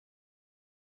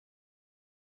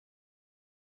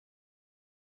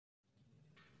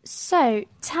So,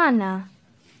 Tanner,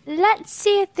 let's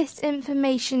see if this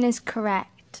information is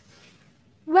correct.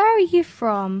 Where are you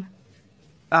from?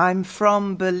 I'm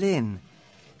from Berlin,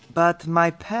 but my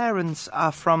parents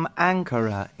are from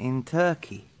Ankara in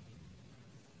Turkey.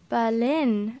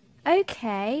 Berlin.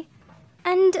 Okay.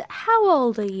 And how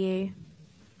old are you?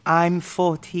 I'm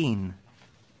 14.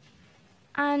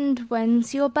 And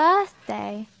when's your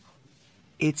birthday?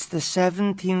 It's the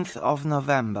 17th of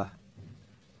November.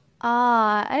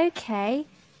 Ah, okay.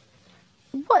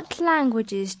 What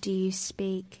languages do you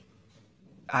speak?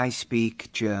 I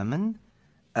speak German,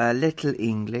 a little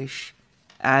English,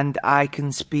 and I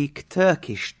can speak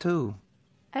Turkish too.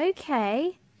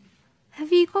 Okay.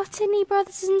 Have you got any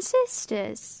brothers and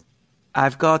sisters?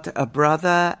 I've got a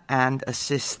brother and a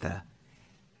sister.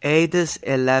 Ada's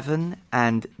 11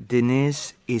 and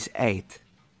Deniz is 8.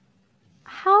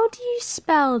 How do you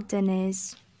spell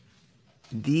Deniz?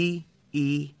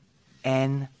 D-E-N-I-Z.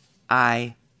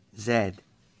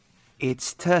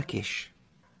 It's Turkish.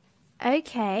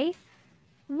 Okay.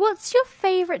 What's your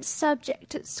favourite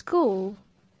subject at school?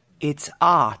 It's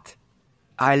art.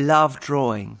 I love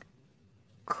drawing.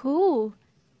 Cool.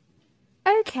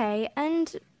 Okay,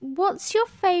 and what's your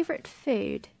favourite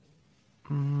food?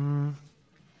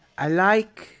 I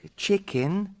like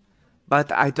chicken,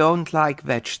 but I don't like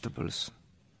vegetables.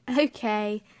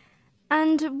 Okay.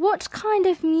 And what kind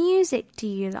of music do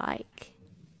you like?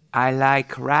 I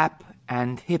like rap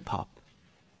and hip-hop.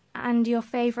 And your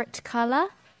favourite colour?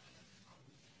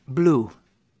 Blue.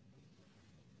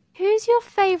 Who's your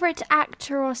favourite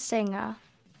actor or singer?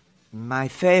 My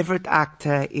favorite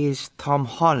actor is Tom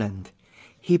Holland.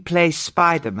 He plays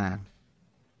Spider-Man.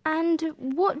 And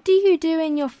what do you do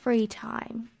in your free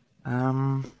time?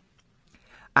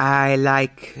 I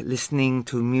like listening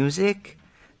to music,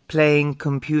 playing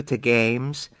computer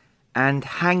games, and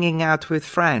hanging out with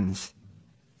friends.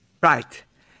 Right,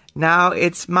 now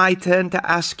it's my turn to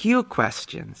ask you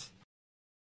questions.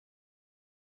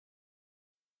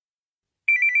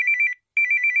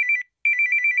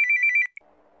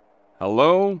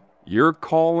 Hello, you're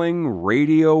calling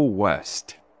Radio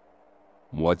West.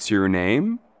 What's your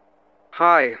name?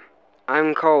 Hi,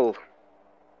 I'm Cole.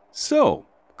 So,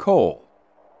 Cole,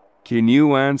 can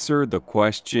you answer the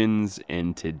questions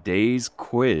in today's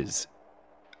quiz?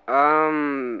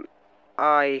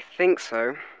 I think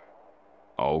so.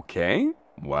 Okay,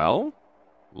 well,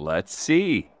 let's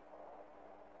see.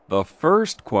 The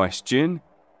first question: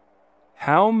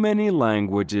 how many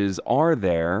languages are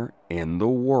there in the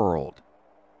world?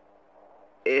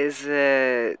 Is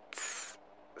it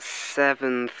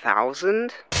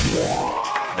 7,000?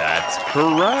 That's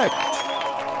correct.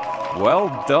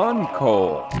 Well done,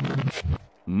 Cole.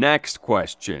 Next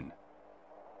question.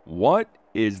 What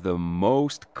is the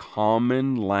most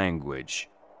common language?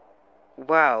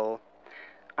 Well,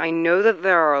 I know that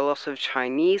there are a lot of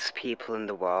Chinese people in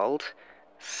the world,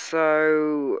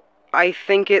 so I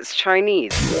think it's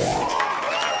Chinese.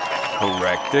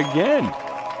 Correct again.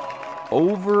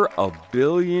 Over 1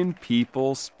 billion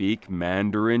people speak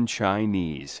Mandarin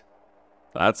Chinese.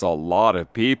 That's a lot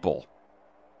of people.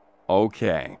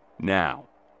 Okay, now,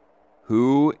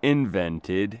 who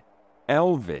invented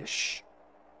Elvish?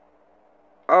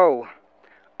 Oh,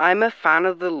 I'm a fan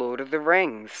of The Lord of the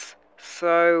Rings,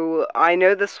 so I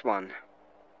know this one.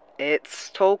 It's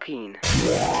Tolkien.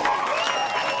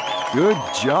 Good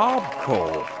job,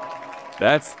 Cole.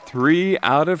 That's 3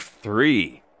 out of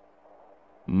 3.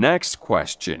 Next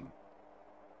question.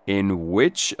 In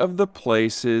which of the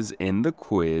places in the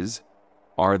quiz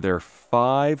are there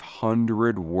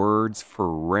 500 words for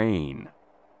rain?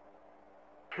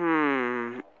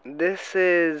 This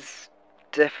is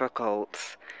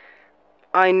difficult.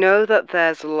 I know that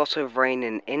there's a lot of rain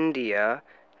in India,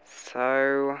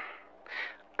 so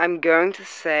I'm going to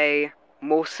say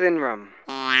Mawsynram.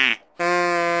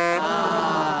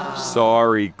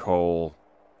 Sorry, Cole.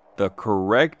 The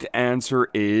correct answer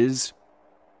is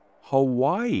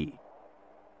Hawaii.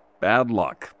 Bad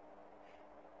luck.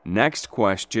 Next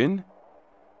question.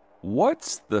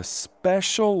 What's the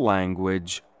special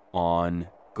language on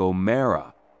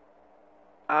Gomera?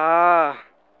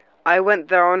 I went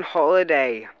there on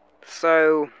holiday,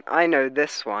 so I know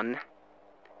this one.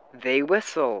 They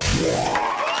whistle.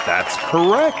 That's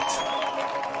correct.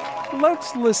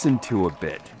 Let's listen to a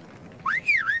bit.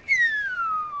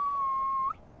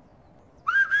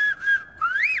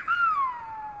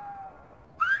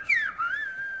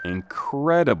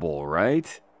 Incredible,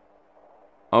 right?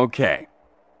 Okay,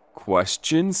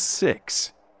 question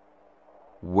 6.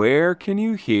 Where can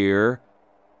you hear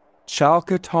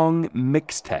Chalkatong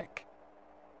Mixtec?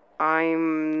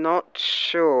 I'm not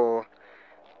sure,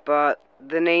 but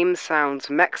the name sounds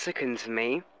Mexican to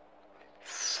me,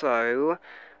 so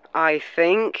I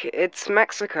think it's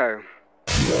Mexico.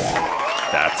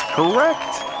 That's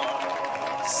correct.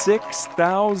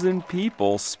 6,000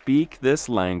 people speak this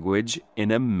language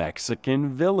in a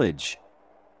Mexican village.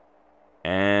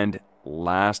 And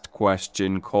last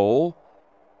question, Cole.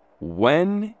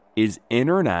 When is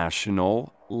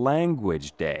International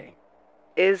Language Day?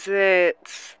 Is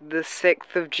it the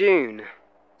 6th of June?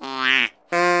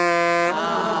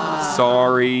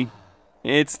 Sorry,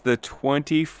 it's the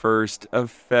 21st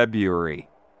of February.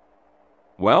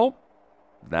 Well,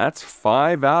 that's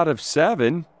 5 out of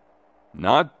 7.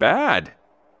 Not bad.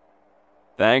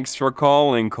 Thanks for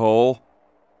calling, Cole.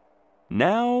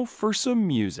 Now for some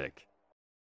music.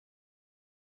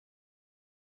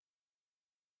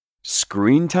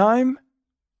 Screen time?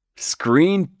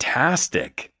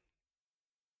 Screen-tastic.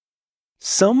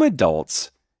 Some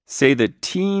adults say that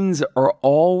teens are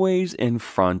always in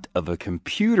front of a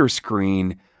computer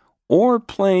screen or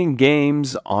playing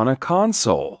games on a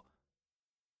console.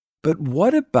 But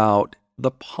what about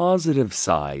the positive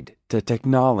side to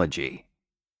technology?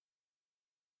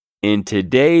 In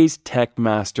today's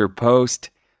Techmaster post,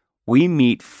 we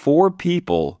meet 4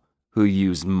 people who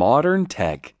use modern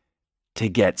tech to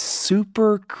get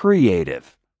super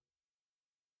creative.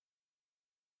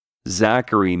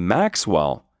 Zachary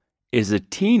Maxwell is a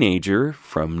teenager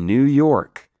from New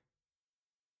York.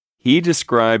 He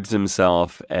describes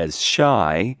himself as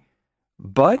shy,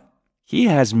 but he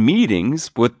has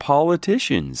meetings with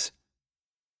politicians.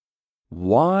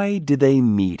 Why do they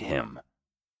meet him?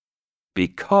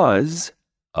 Because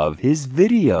of his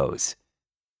videos.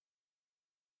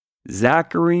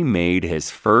 Zachary made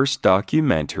his first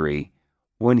documentary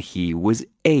when he was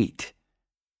 8.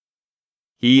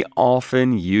 He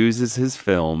often uses his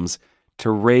films to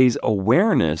raise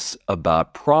awareness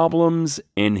about problems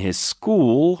in his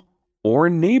school or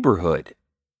neighborhood.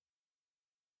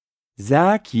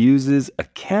 Zach uses a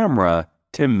camera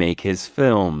to make his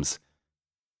films.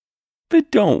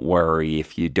 But don't worry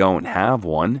if you don't have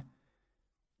one.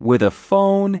 With a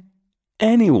phone,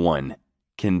 anyone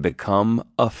can become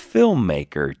a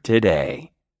filmmaker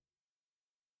today.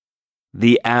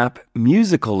 The app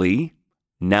Musical.ly,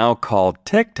 now called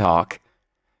TikTok,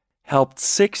 helped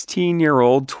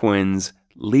 16-year-old twins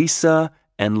Lisa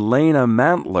and Lena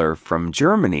Mantler from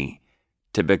Germany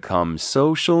to become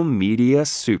social media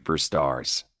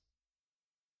superstars.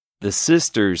 The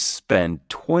sisters spend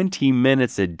 20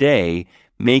 minutes a day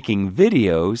making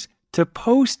videos to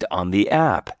post on the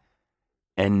app,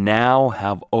 and now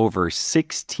have over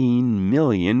 16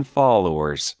 million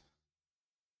followers.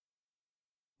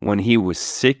 When he was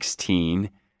 16,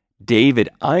 David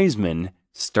Eisman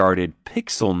started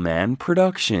Pixel Man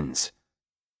Productions.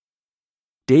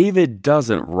 David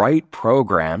doesn't write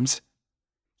programs.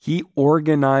 He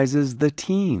organizes the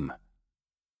team.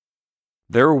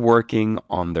 They're working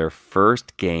on their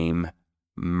first game,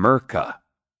 Merca.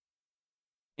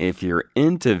 If you're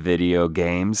into video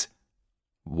games,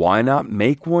 why not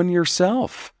make one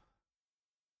yourself?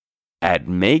 At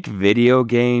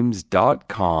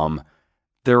makevideogames.com,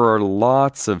 there are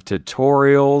lots of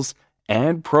tutorials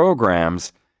and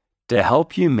programs to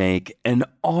help you make an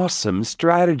awesome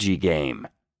strategy game.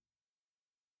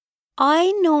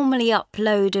 I normally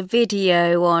upload a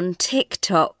video on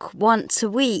TikTok once a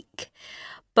week,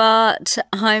 but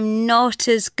I'm not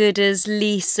as good as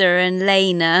Lisa and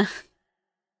Lena.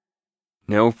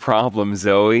 No problem,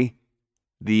 Zoe.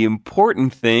 The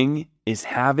important thing is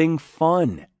having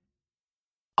fun.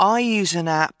 I use an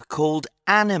app called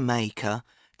Animaker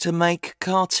to make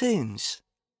cartoons.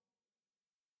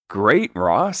 Great,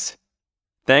 Ross.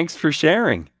 Thanks for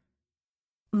sharing.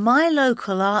 My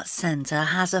local arts centre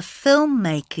has a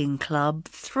filmmaking club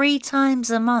 3 times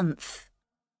a month.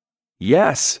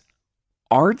 Yes,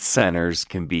 art centers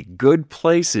can be good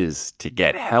places to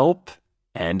get help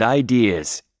and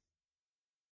ideas.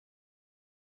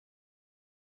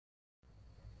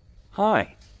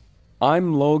 Hi,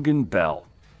 I'm Logan Bell,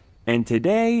 and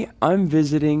today I'm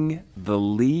visiting the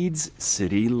Leeds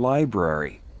City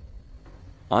Library.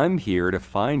 I'm here to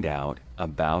find out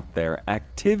about their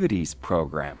activities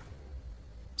program.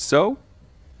 So,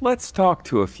 let's talk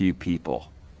to a few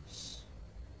people.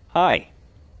 Hi,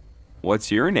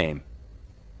 what's your name?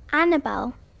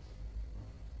 Annabelle.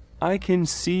 I can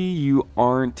see you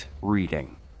aren't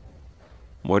reading.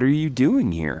 What are you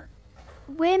doing here?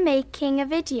 We're making a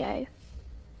video.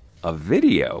 A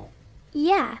video?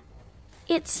 Yeah.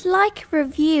 It's like a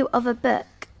review of a book.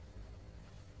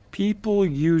 People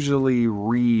usually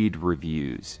read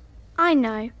reviews. I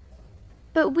know.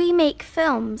 But we make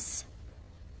films.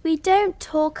 We don't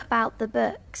talk about the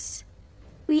books.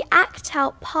 We act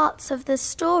out parts of the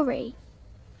story.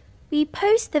 We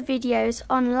post the videos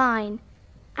online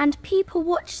and people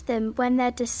watch them when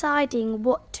they're deciding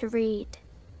what to read.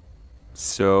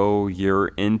 So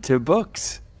you're into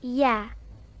books? Yeah,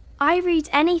 I read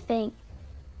anything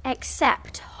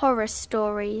except horror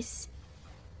stories.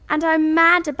 And I'm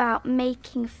mad about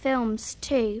making films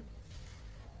too.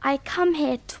 I come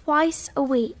here twice a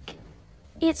week.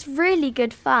 It's really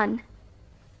good fun.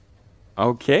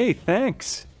 Okay,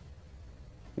 thanks.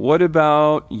 What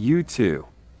about you two?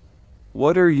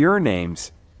 What are your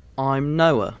names? I'm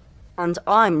Noah. And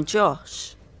I'm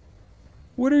Josh.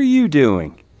 What are you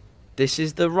doing? This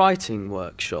is the writing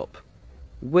workshop.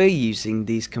 We're using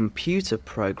these computer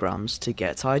programs to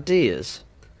get ideas.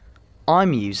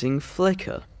 I'm using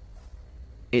Flickr.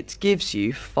 It gives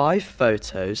you 5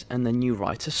 photos and then you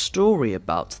write a story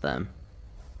about them.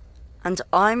 And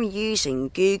I'm using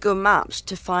Google Maps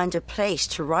to find a place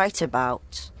to write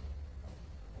about.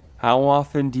 How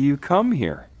often do you come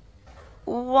here?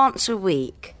 Once a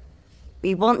week.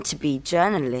 We want to be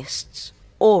journalists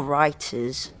or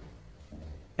writers.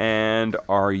 And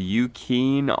are you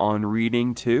keen on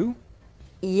reading too?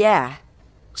 Yeah.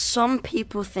 Some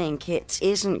people think it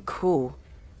isn't cool,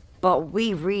 but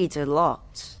we read a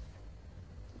lot.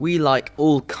 We like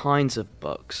all kinds of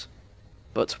books,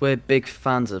 but we're big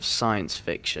fans of science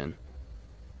fiction.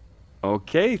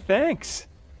 Okay, thanks.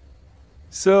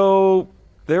 So,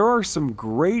 there are some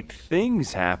great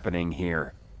things happening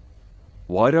here.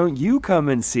 Why don't you come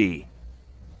and see?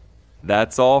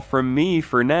 That's all from me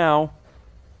for now.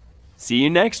 See you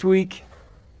next week.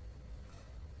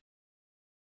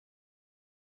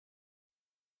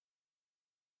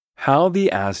 How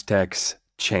the Aztecs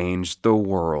changed the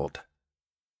world.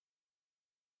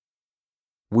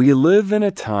 We live in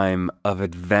a time of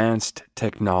advanced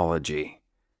technology,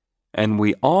 and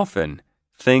we often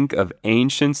think of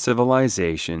ancient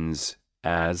civilizations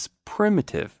as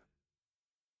primitive.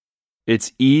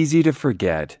 It's easy to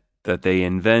forget that they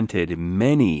invented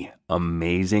many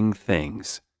amazing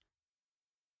things.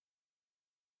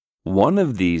 One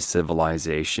of these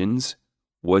civilizations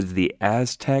was the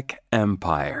Aztec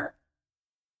Empire.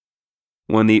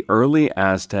 When the early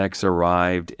Aztecs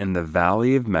arrived in the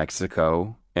Valley of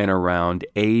Mexico in around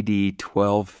AD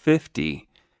 1250,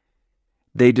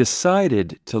 they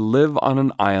decided to live on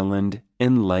an island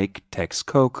in Lake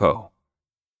Texcoco.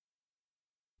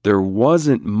 There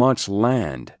wasn't much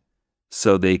land,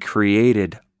 so they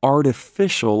created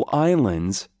artificial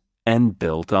islands and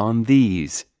built on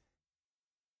these.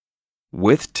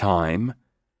 With time,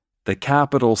 the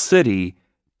capital city,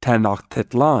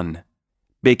 Tenochtitlan,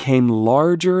 became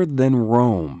larger than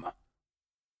Rome.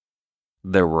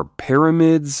 There were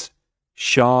pyramids,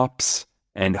 shops,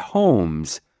 and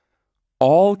homes,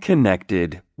 all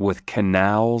connected with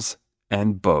canals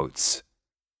and boats.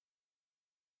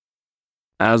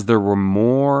 As there were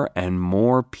more and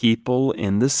more people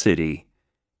in the city,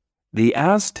 the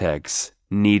Aztecs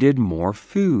needed more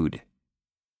food.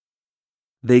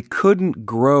 They couldn't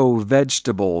grow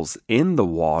vegetables in the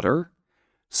water,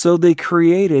 so they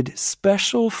created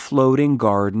special floating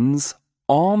gardens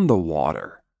on the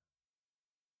water.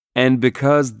 And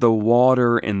because the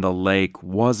water in the lake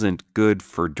wasn't good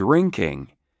for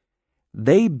drinking,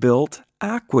 they built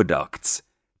aqueducts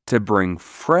to bring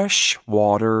fresh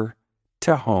water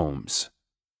to homes.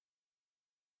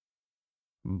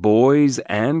 Boys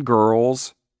and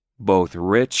girls, both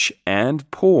rich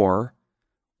and poor,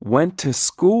 went to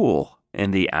school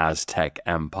in the Aztec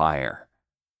Empire.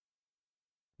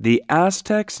 The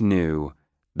Aztecs knew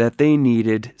that they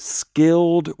needed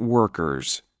skilled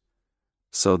workers,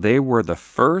 so they were the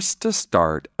first to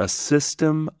start a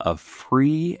system of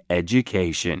free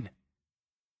education.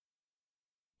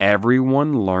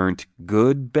 Everyone learned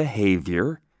good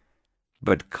behavior,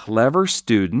 but clever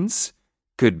students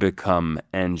could become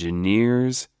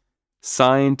engineers,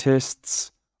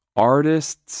 scientists,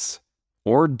 artists,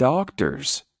 or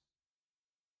doctors.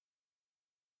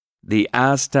 The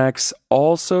Aztecs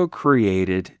also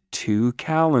created 2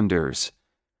 calendars,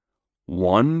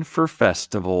 one for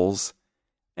festivals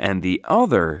and the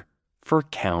other for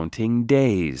counting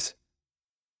days.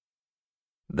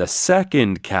 The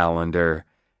second calendar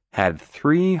had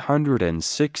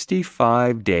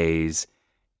 365 days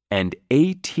and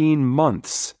 18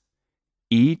 months,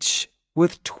 each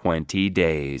with 20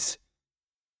 days.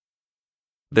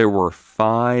 There were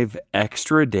 5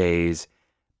 extra days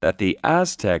that the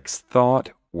Aztecs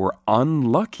thought were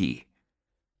unlucky,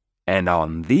 and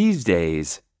on these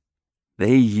days,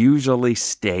 they usually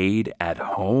stayed at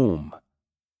home.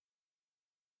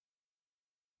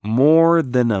 More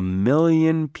than 1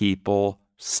 million people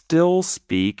still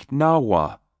speak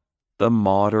Nawa, the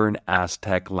modern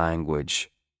Aztec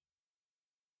language.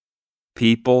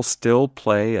 People still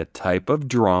play a type of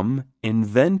drum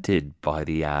invented by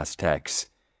the Aztecs,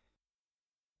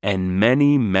 and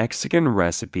many Mexican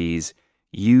recipes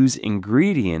use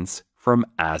ingredients from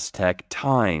Aztec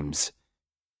times.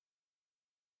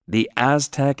 The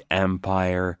Aztec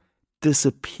Empire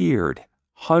disappeared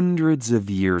hundreds of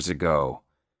years ago,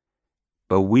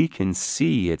 but we can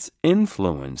see its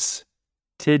influence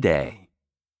today.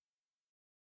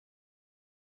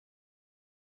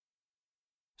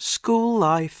 School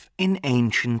life in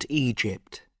ancient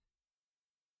Egypt.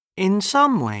 In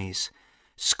some ways,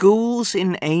 schools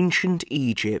in ancient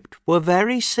Egypt were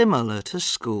very similar to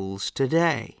schools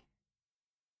today.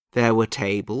 There were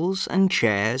tables and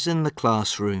chairs in the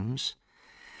classrooms,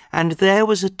 and there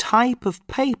was a type of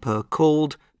paper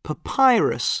called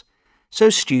papyrus,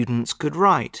 so students could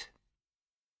write.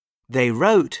 They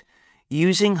wrote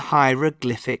using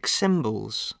hieroglyphic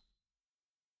symbols.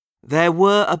 There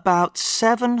were about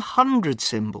 700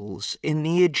 symbols in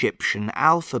the Egyptian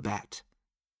alphabet.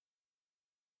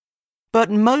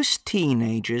 But most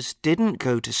teenagers didn't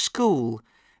go to school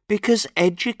because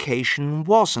education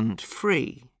wasn't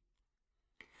free.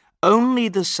 Only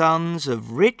the sons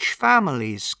of rich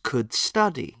families could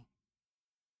study.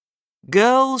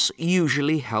 Girls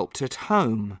usually helped at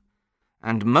home,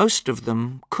 and most of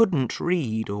them couldn't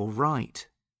read or write.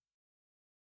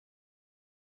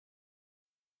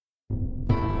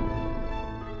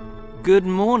 Good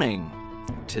morning.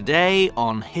 Today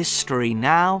on History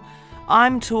Now,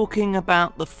 I'm talking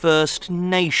about the First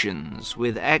Nations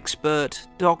with expert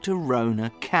Dr.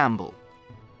 Rona Campbell.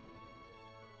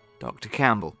 Dr.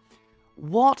 Campbell,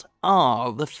 what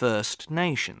are the First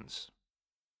Nations?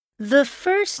 The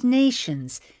First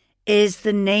Nations is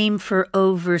the name for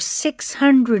over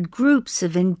 600 groups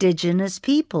of Indigenous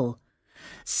people,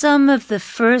 some of the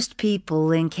first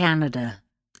people in Canada.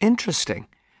 Interesting.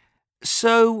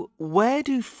 So, where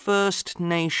do First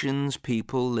Nations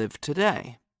people live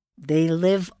today? They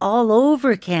live all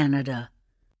over Canada.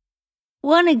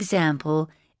 One example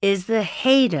is the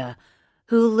Haida,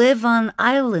 who live on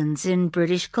islands in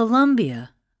British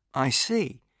Columbia. I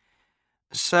see.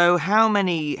 So how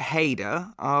many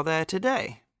Haida are there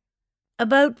today?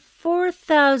 About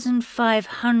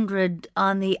 4,500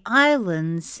 on the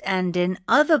islands and in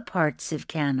other parts of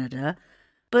Canada,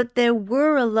 but there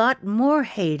were a lot more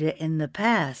Haida in the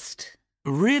past.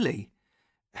 Really?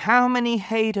 How many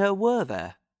Haida were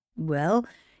there? Well,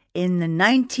 in the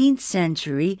 19th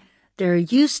century, there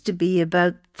used to be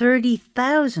about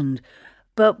 30,000,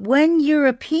 but when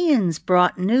Europeans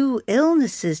brought new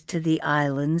illnesses to the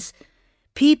islands,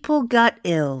 people got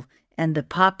ill and the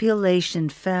population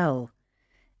fell.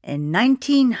 In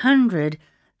 1900,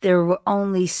 there were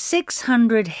only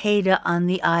 600 Haida on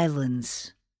the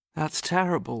islands. That's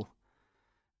terrible.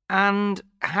 And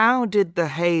how did the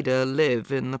Haida live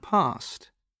in the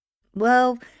past?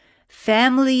 Well,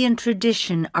 family and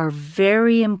tradition are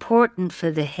very important for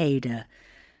the Haida.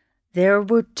 There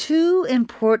were two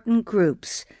important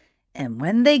groups, and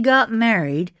when they got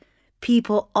married,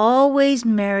 people always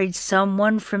married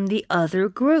someone from the other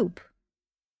group.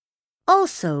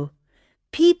 Also,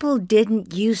 people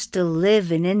didn't used to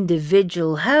live in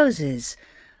individual houses.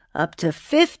 Up to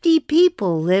 50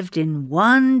 people lived in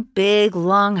one big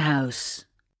longhouse.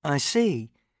 I see.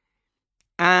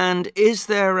 And is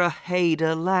there a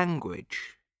Haida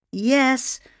language?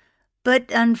 Yes,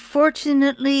 but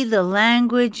unfortunately the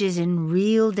language is in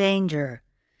real danger.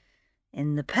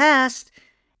 In the past,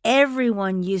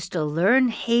 everyone used to learn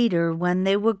Haida when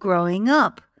they were growing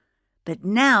up, but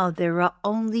now there are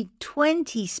only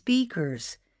 20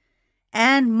 speakers,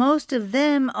 and most of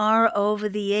them are over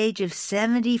the age of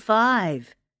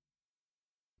 75.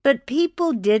 But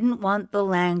people didn't want the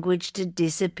language to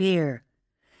disappear,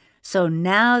 so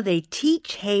now they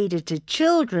teach Haida to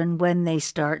children when they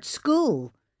start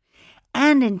school.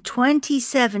 And in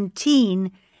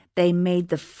 2017, they made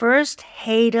the first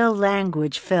Haida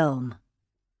language film.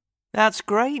 That's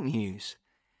great news.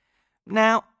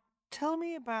 Now, tell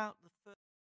me about the first...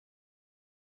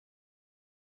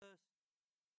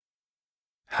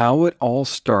 How it all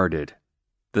started.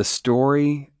 The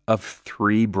story of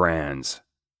 3 brands.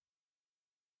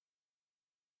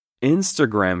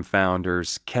 Instagram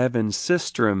founders Kevin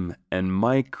Systrom and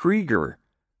Mike Krieger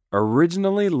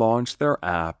originally launched their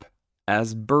app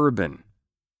as Bourbon.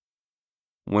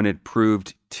 When it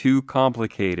proved too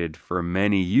complicated for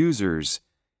many users,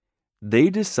 they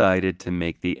decided to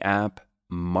make the app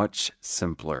much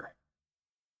simpler.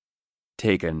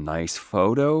 Take a nice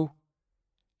photo,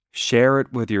 share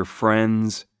it with your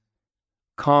friends,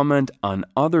 comment on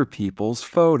other people's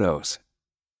photos.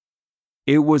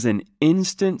 It was an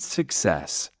instant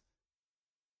success.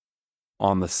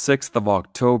 On the 6th of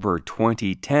October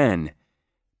 2010,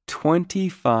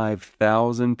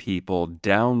 25,000 people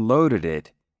downloaded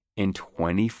it in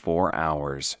 24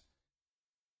 hours.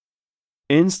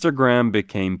 Instagram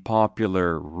became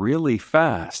popular really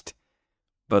fast,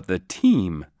 but the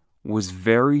team was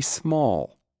very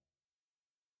small.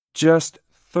 Just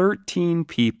 13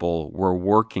 people were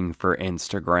working for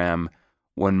Instagram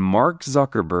when Mark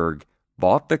Zuckerberg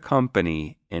bought the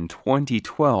company in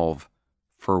 2012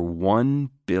 for $1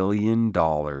 billion.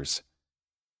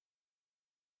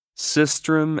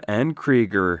 Systrom and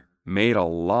Krieger made a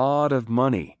lot of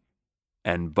money,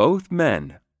 and both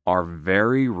men are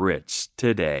very rich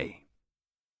today.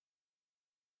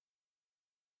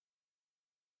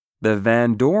 The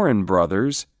Van Doren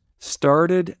brothers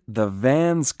started the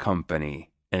Vans Company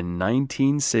in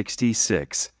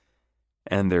 1966,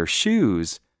 and their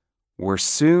shoes were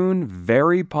soon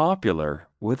very popular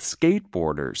with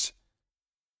skateboarders.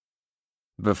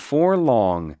 Before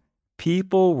long,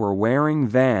 people were wearing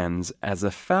Vans as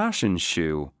a fashion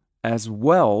shoe as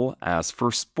well as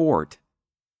for sport.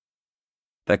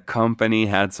 The company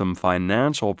had some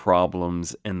financial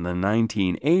problems in the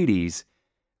 1980s,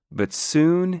 but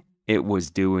soon it was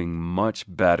doing much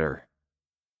better.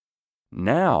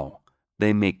 Now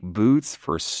they make boots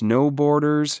for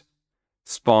snowboarders,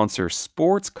 sponsor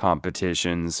sports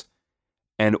competitions,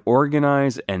 and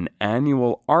organize an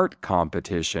annual art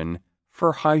competition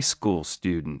for high school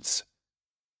students.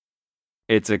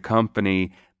 It's a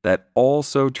company that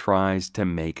also tries to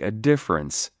make a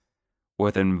difference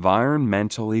with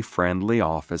environmentally friendly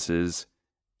offices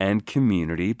and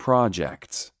community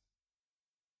projects.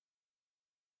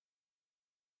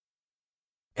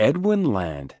 Edwin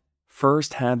Land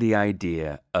first had the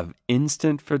idea of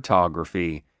instant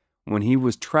photography when he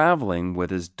was traveling with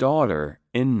his daughter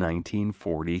in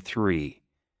 1943,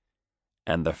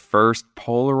 and the first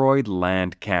Polaroid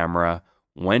land camera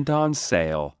went on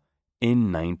sale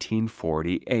in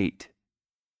 1948.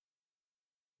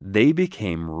 They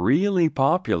became really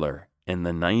popular in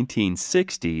the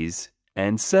 1960s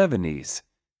and 70s.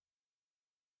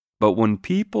 But when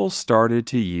people started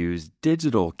to use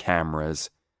digital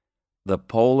cameras, the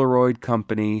Polaroid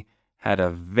company had a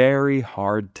very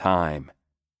hard time.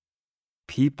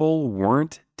 People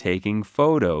weren't taking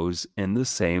photos in the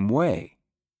same way.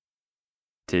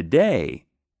 Today,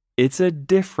 it's a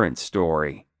different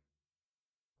story.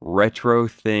 Retro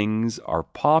things are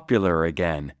popular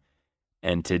again,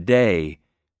 and today,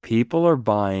 people are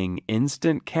buying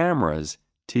instant cameras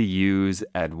to use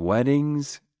at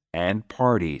weddings and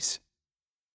parties.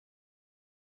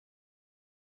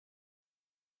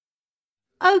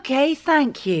 Okay,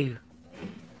 thank you.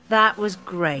 That was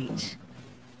great.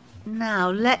 Now,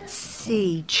 let's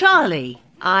see. Charlie,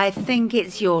 I think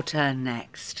it's your turn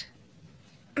next.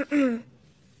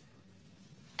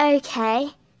 Okay,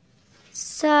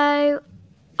 so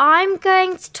I'm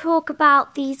going to talk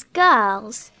about these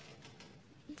girls.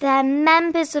 They're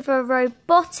members of a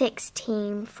robotics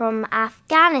team from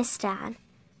Afghanistan.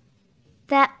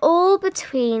 They're all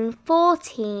between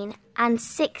 14 and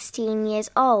 16 years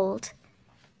old,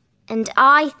 and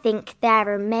I think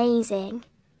they're amazing.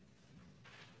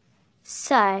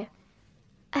 So,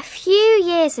 a few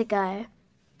years ago,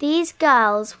 these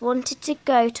girls wanted to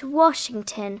go to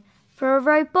Washington for a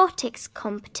robotics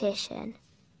competition.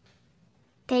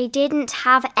 They didn't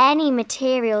have any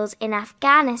materials in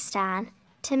Afghanistan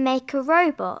to make a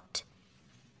robot,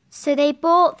 so they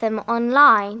bought them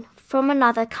online from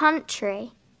another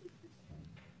country.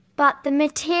 But the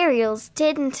materials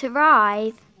didn't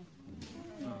arrive.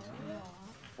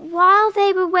 While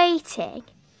they were waiting,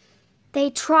 they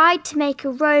tried to make a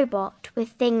robot with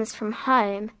things from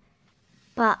home,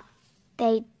 but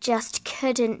they just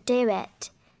couldn't do it.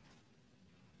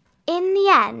 In the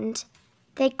end,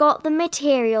 they got the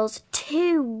materials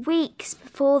 2 weeks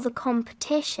before the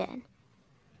competition.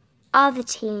 Other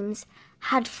teams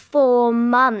had 4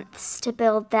 months to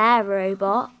build their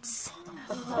robots.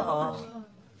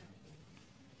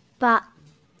 But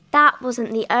that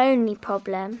wasn't the only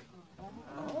problem.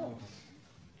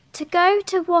 To go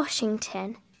to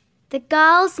Washington, the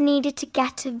girls needed to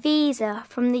get a visa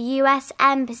from the US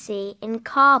Embassy in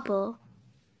Kabul.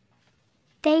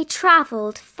 They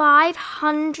travelled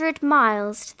 500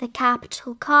 miles to the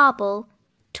capital, Kabul,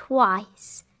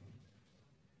 twice.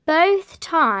 Both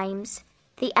times,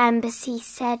 the embassy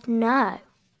said no.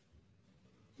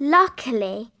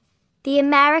 Luckily, the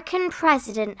American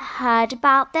president heard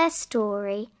about their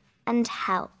story and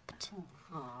helped.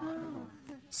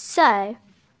 So,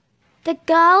 the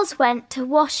girls went to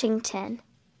Washington.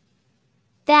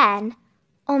 Then,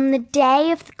 On the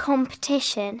day of the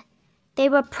competition, they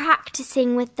were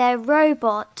practicing with their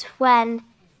robot when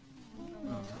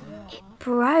it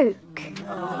broke.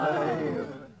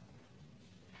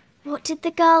 What did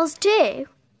the girls do?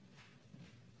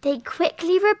 They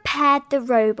quickly repaired the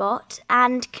robot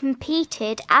and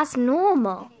competed as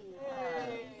normal.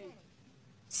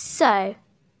 So,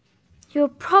 you're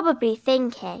probably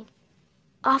thinking,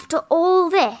 after all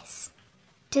this,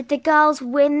 did the girls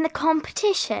win the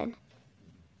competition?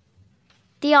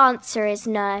 The answer is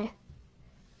no.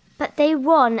 But they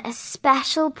won a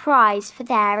special prize for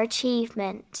their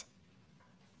achievement.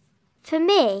 For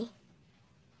me,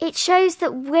 it shows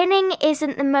that winning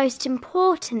isn't the most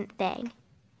important thing.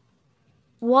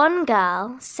 One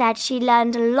girl said she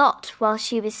learned a lot while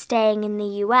she was staying in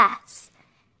the US,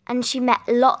 and she met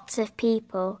lots of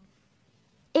people.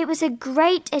 It was a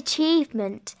great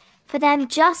achievement for them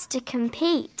just to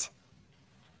compete.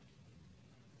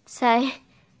 So,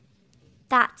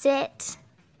 that's it.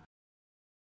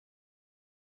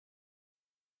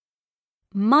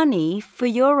 Money for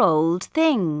your old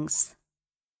things.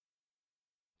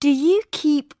 Do you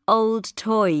keep old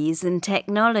toys and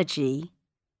technology?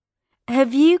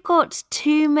 Have you got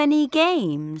too many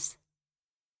games?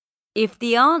 If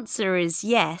the answer is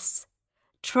yes,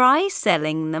 try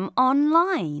selling them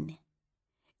online.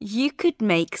 You could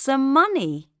make some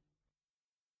money.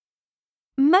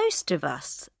 Most of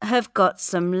us have got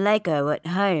some Lego at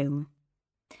home.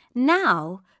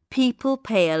 Now, people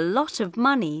pay a lot of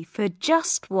money for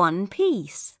just one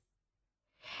piece.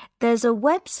 There's a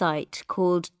website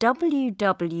called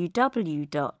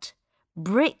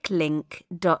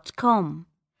www.bricklink.com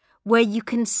where you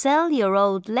can sell your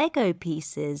old Lego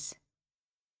pieces.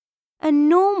 A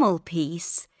normal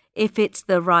piece, if it's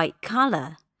the right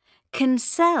colour, can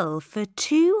sell for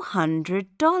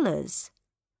 $200.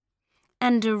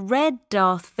 And a red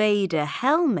Darth Vader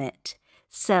helmet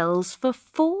sells for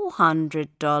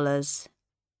 $400.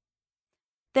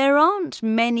 There aren't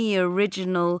many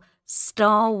original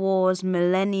Star Wars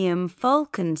Millennium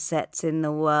Falcon sets in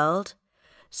the world,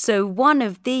 so one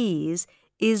of these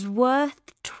is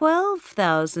worth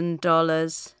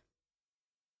 $12,000.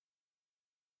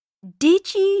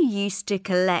 Did you used to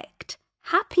collect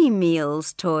Happy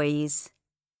Meals toys?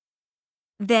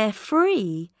 They're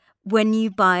free when you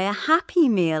buy a Happy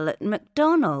Meal at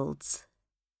McDonald's.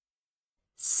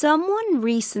 Someone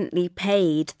recently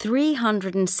paid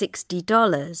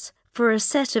 $360 for a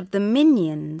set of the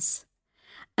Minions,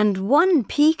 and one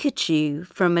Pikachu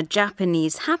from a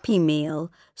Japanese Happy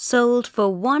Meal sold for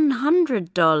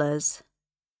 $100.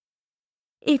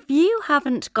 If you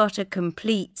haven't got a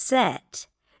complete set,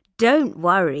 don't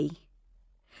worry.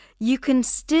 You can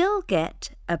still get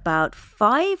about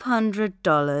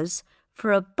 $500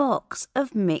 for a box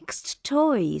of mixed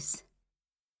toys.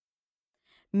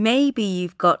 Maybe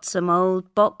you've got some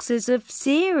old boxes of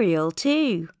cereal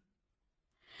too.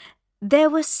 There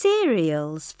were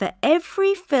cereals for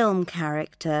every film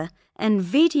character and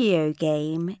video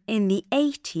game in the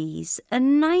 80s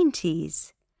and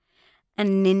 90s,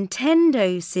 and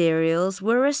Nintendo cereals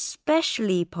were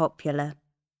especially popular.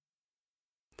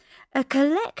 A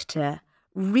collector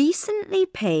recently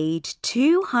paid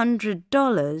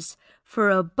 $200 for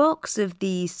a box of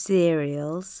these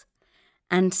cereals,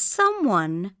 and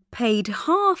someone paid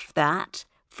half that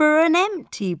for an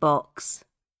empty box.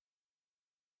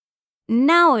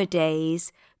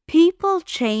 Nowadays, people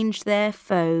change their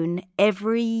phone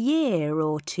every year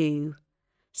or two,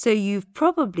 so you've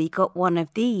probably got one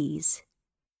of these.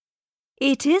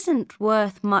 It isn't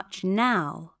worth much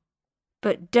now,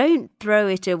 but don't throw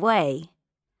it away.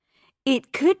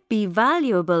 It could be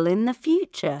valuable in the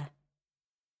future.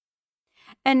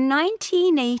 A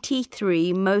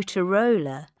 1983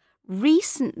 Motorola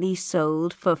recently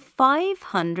sold for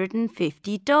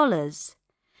 $550,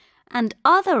 and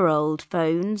other old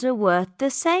phones are worth the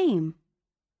same.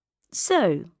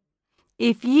 So,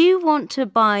 if you want to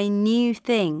buy new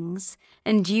things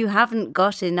and you haven't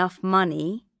got enough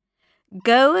money,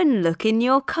 go and look in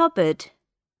your cupboard.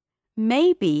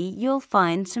 Maybe you'll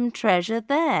find some treasure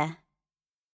there.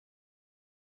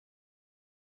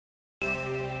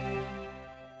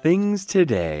 Things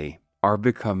today are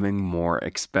becoming more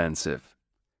expensive.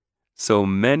 So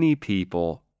many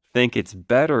people think it's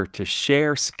better to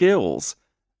share skills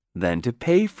than to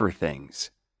pay for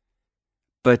things.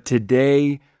 But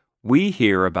today, we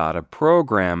hear about a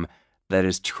program that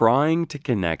is trying to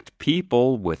connect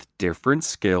people with different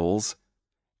skills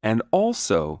and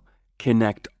also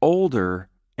connect older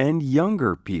and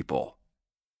younger people.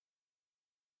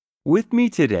 With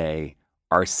me today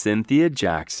are Cynthia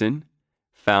Jackson,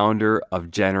 founder of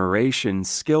Generation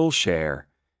Skillshare,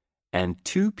 and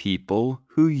 2 people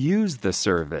who use the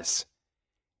service.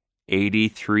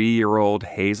 83-year-old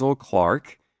Hazel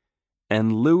Clark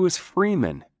and Lewis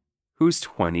Freeman, who's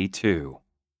 22.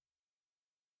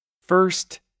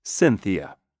 First,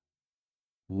 Cynthia.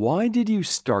 Why did you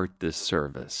start this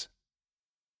service?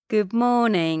 Good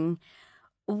morning.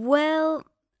 Well,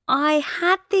 I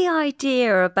had the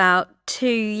idea about 2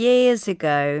 years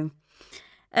ago.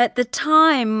 At the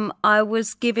time, I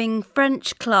was giving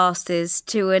French classes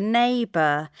to a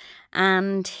neighbour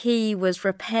and he was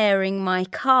repairing my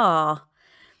car.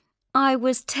 I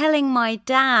was telling my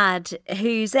dad,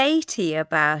 who's 80,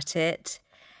 about it.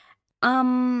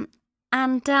 And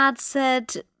Dad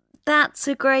said, "That's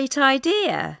a great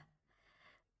idea.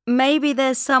 Maybe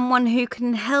there's someone who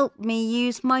can help me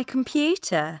use my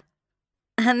computer."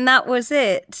 And that was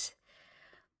it.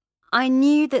 I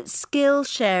knew that skill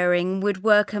sharing would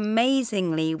work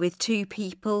amazingly with 2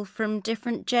 people from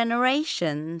different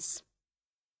generations.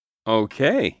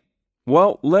 Okay.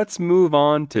 Well, let's move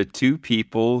on to 2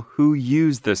 people who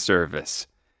use the service.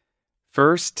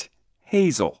 First,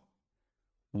 Hazel.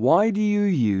 Why do you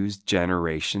use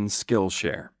Generation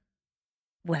Skillshare?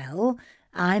 Well,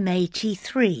 I'm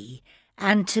 83,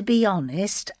 and to be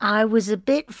honest, I was a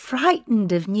bit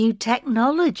frightened of new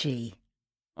technology.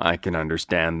 I can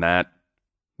understand that.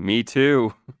 Me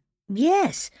too.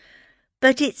 Yes,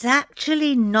 but it's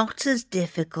actually not as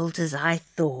difficult as I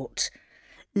thought.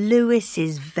 Lewis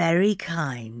is very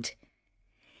kind.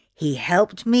 He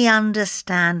helped me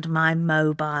understand my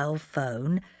mobile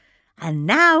phone, and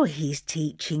now he's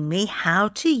teaching me how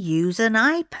to use an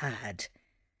iPad.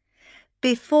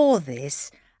 Before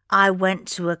this, I went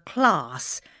to a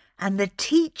class and the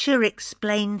teacher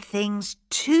explained things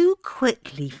too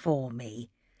quickly for me.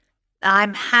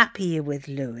 I'm happier with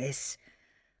Lewis.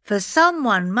 For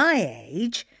someone my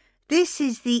age, this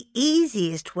is the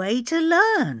easiest way to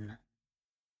learn.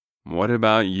 What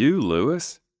about you,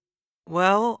 Lewis?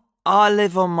 Well, I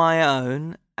live on my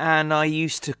own and I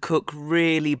used to cook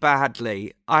really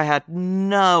badly. I had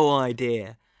no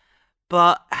idea.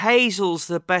 But Hazel's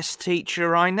the best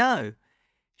teacher I know.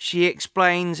 She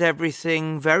explains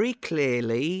everything very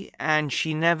clearly and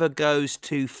she never goes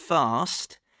too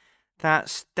fast.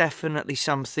 That's definitely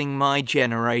something my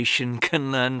generation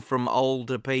can learn from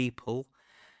older people.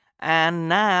 And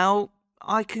now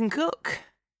I can cook.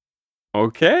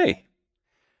 Okay.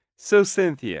 So,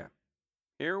 Cynthia,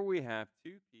 here we have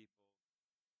 2 people.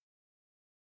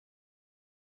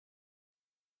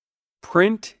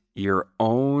 Print your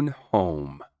own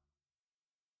home.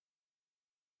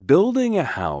 Building a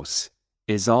house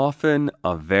is often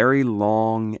a very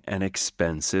long and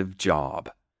expensive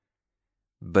job.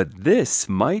 But this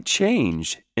might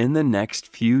change in the next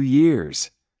few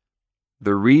years.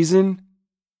 The reason?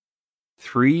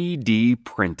 3D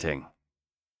printing.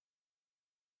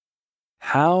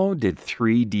 How did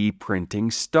 3D printing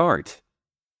start?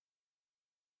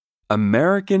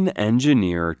 American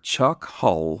engineer Chuck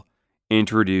Hull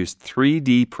introduced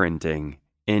 3D printing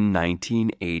in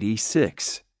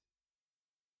 1986.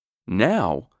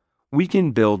 Now, we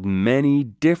can build many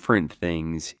different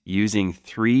things using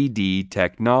 3D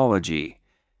technology,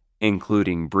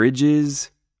 including bridges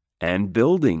and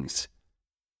buildings.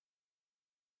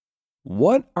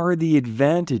 What are the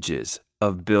advantages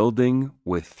of building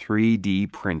with 3D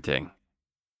printing?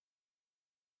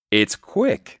 It's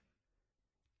quick.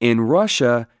 In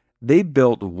Russia, they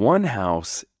built one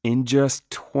house in just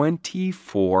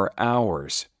 24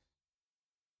 hours.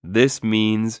 This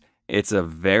means it's a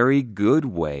very good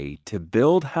way to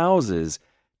build houses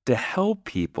to help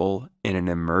people in an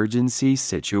emergency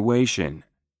situation.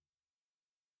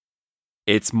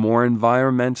 It's more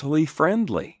environmentally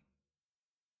friendly.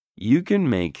 You can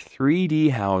make 3D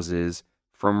houses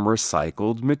from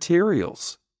recycled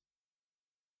materials.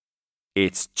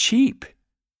 It's cheap.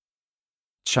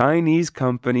 Chinese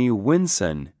company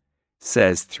Winsun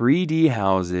says 3D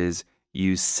houses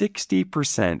use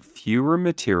 60% fewer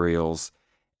materials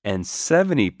and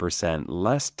 70%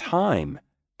 less time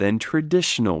than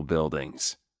traditional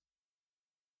buildings.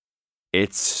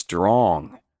 It's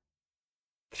strong.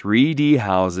 3D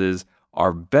houses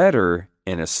are better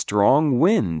in a strong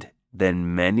wind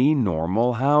than many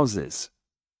normal houses.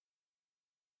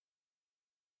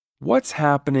 What's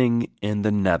happening in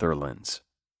the Netherlands?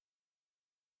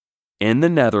 In the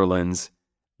Netherlands,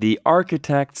 the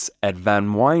architects at Van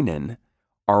Wijnen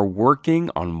are working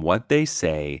on what they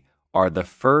say are the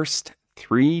first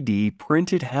 3D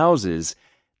printed houses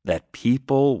that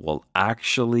people will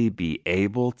actually be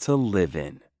able to live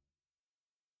in.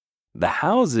 The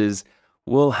houses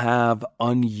will have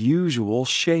unusual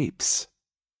shapes.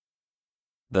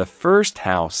 The first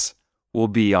house will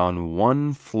be on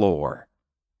one floor.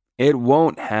 It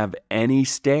won't have any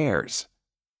stairs.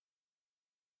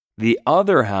 The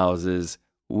other houses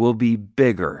will be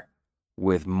bigger,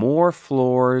 with more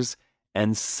floors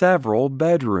and several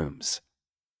bedrooms.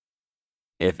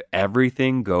 If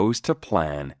everything goes to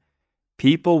plan,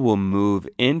 people will move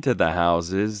into the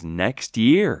houses next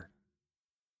year.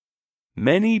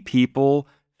 Many people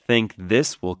think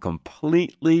this will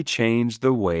completely change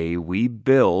the way we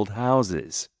build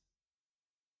houses.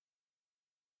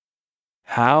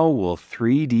 How will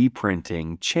 3D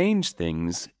printing change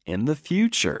things in the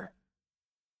future?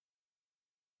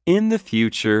 In the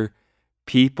future,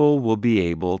 people will be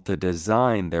able to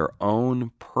design their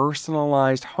own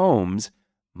personalized homes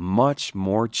much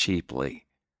more cheaply.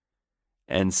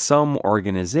 And some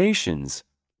organizations,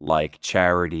 like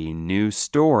charity New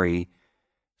Story,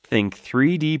 think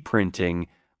 3D printing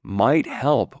might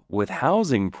help with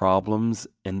housing problems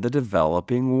in the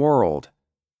developing world.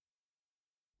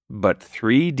 But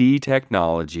 3D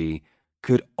technology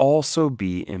could also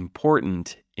be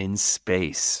important in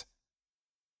space.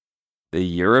 The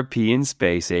European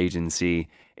Space Agency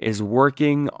is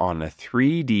working on a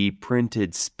 3D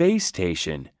printed space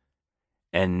station,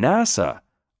 and NASA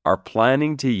are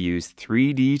planning to use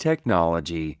 3D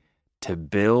technology to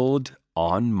build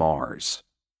on Mars.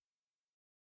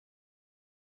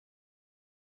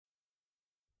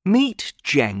 Meet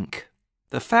Cenk,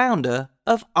 the founder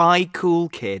of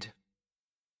iCoolKid.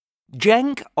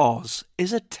 Cenk Oz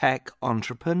is a tech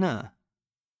entrepreneur.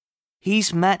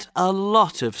 He's met a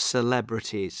lot of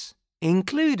celebrities,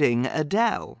 including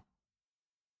Adele.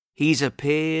 He's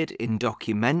appeared in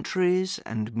documentaries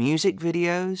and music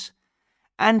videos,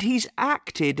 and he's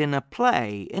acted in a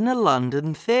play in a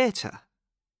London theatre.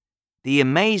 The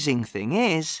amazing thing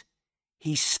is,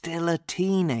 he's still a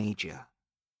teenager.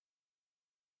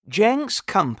 Cenk's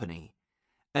company,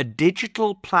 a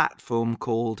digital platform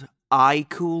called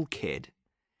iCoolKid,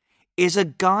 is a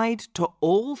guide to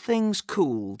all things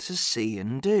cool to see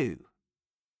and do.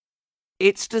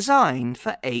 It's designed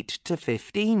for 8 to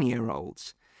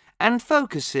 15-year-olds and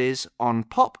focuses on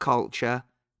pop culture,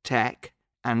 tech,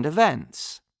 and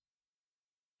events.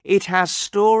 It has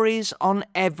stories on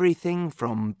everything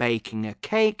from baking a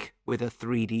cake with a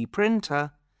 3D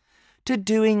printer to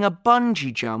doing a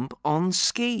bungee jump on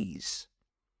skis.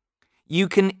 You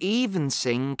can even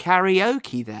sing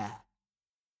karaoke there.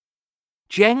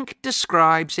 Cenk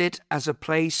describes it as a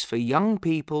place for young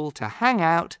people to hang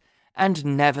out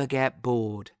and never get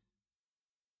bored.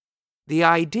 The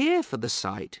idea for the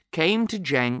site came to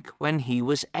Cenk when he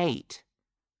was 8.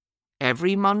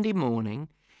 Every Monday morning,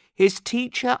 his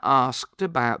teacher asked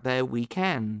about their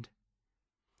weekend.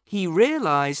 He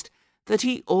realized that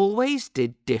he always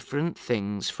did different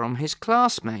things from his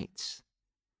classmates.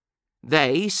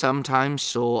 They sometimes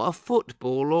saw a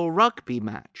football or rugby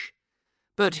match,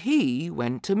 but he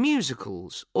went to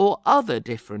musicals or other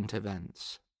different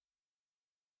events.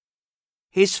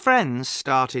 His friends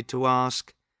started to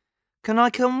ask, "Can I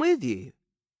come with you?"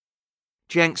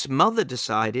 Cenk's mother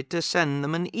decided to send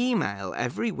them an email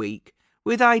every week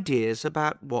with ideas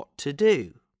about what to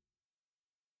do.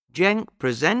 Cenk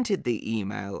presented the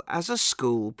email as a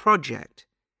school project,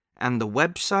 and the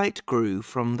website grew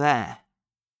from there.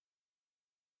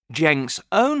 Cenk's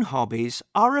own hobbies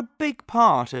are a big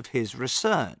part of his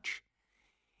research.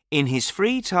 In his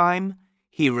free time,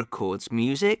 he records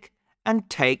music and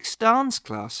takes dance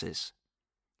classes.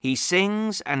 He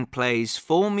sings and plays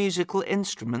 4 musical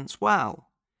instruments well.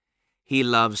 He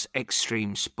loves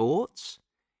extreme sports.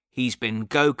 He's been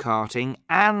go-karting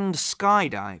and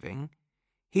skydiving.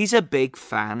 He's a big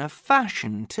fan of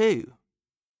fashion too.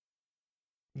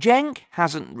 Cenk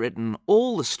hasn't written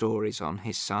all the stories on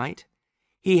his site.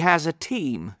 He has a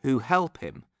team who help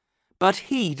him, but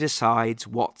he decides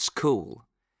what's cool.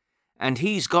 And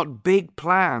he's got big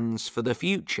plans for the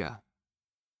future.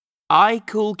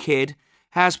 iCoolKid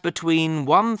has between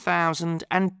 1,000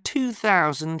 and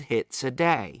 2,000 hits a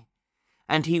day,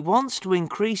 and he wants to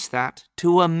increase that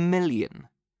to 1 million.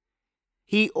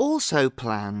 He also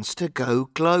plans to go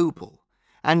global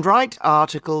and write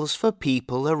articles for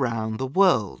people around the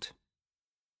world.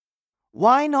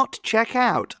 Why not check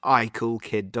out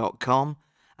iCoolKid.com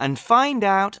and find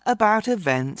out about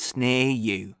events near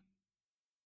you?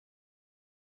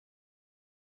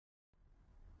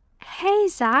 Hey,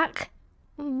 Zach,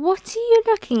 what are you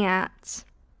looking at?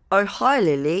 Oh, hi,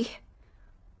 Lily.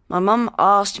 My mum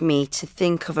asked me to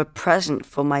think of a present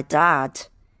for my dad.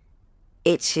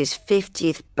 It's his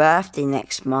 50th birthday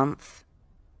next month.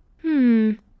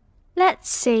 Let's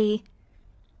see.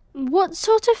 What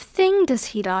sort of thing does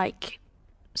he like?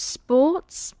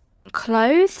 Sports?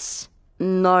 Clothes?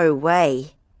 No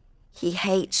way. He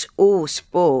hates all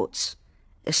sports,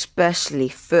 especially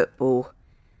football,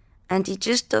 and he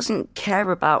just doesn't care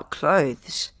about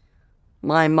clothes.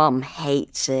 My mum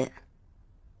hates it.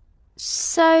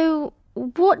 So,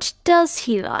 what does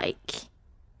he like?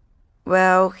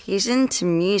 Well, he's into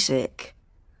music.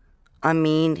 I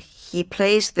mean, he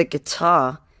plays the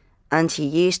guitar, and he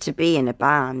used to be in a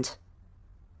band.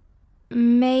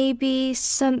 Maybe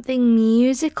something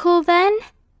musical then?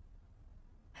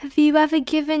 Have you ever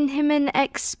given him an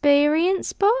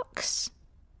experience box?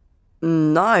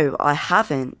 No, I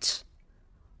haven't.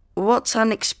 What's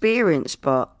an experience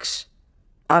box?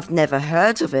 I've never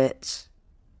heard of it.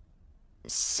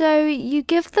 So you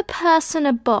give the person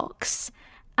a box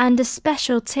and a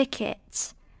special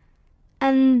ticket,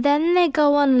 and then they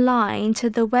go online to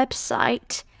the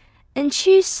website and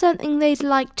choose something they'd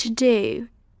like to do.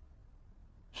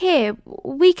 Here,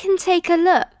 we can take a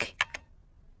look.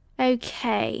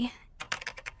 Okay,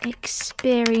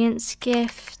 experience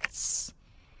gifts,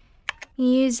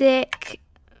 music.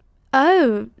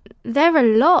 Oh, there are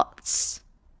lots.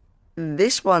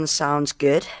 This one sounds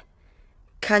good.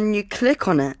 Can you click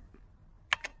on it?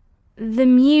 The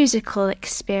musical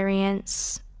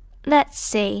experience. Let's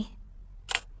see.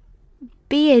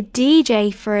 Be a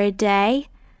DJ for a day.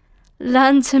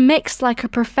 Learn to mix like a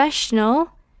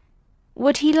professional.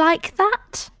 Would he like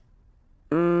that?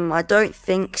 I don't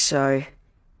think so.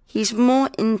 He's more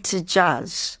into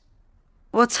jazz.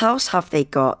 What else have they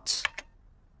got?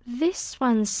 This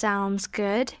one sounds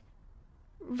good.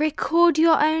 Record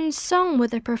your own song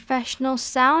with a professional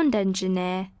sound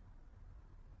engineer.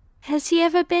 Has he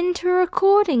ever been to a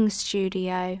recording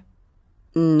studio?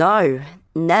 No,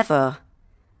 never.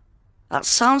 That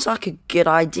sounds like a good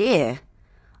idea.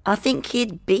 I think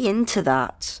he'd be into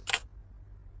that.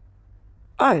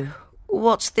 Oh,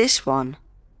 what's this one?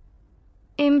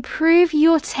 Improve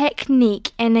your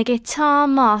technique in a guitar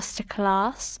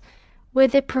masterclass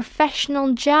with a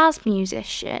professional jazz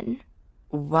musician.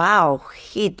 Wow,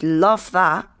 he'd love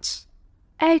that.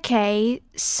 Okay,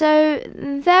 so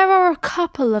there are a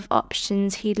couple of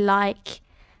options he'd like,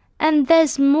 and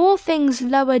there's more things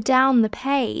lower down the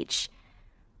page.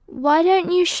 Why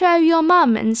don't you show your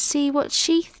mum and see what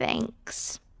she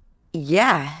thinks?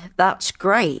 Yeah, that's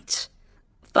great.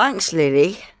 Thanks,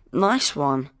 Lily. Nice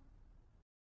one.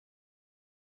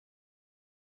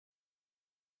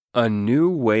 A new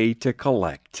way to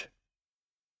collect.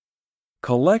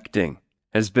 Collecting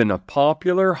has been a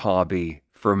popular hobby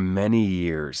for many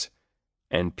years,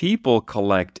 and people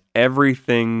collect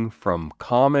everything from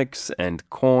comics and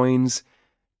coins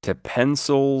to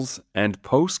pencils and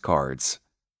postcards.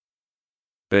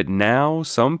 But now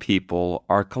some people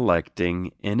are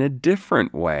collecting in a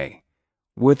different way,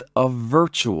 with a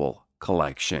virtual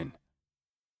collection.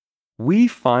 We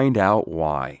find out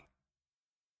why.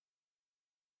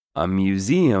 A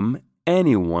museum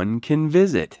anyone can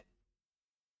visit.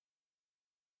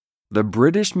 The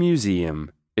British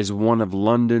Museum is one of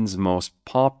London's most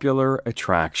popular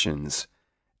attractions,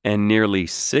 and nearly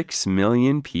 6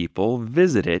 million people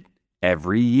visit it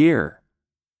every year.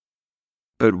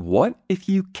 But what if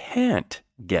you can't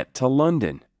get to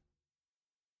London?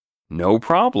 No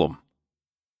problem.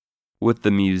 With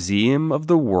the Museum of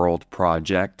the World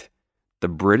project, the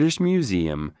British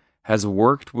Museum has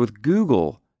worked with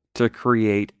Google to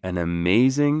create an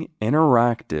amazing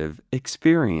interactive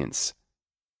experience.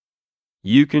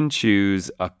 You can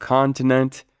choose a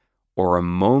continent or a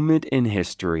moment in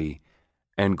history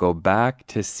and go back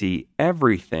to see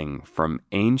everything from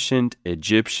ancient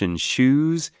Egyptian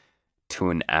shoes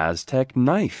to an Aztec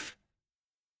knife.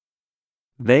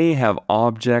 They have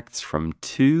objects from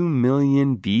 2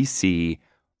 million BC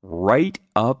right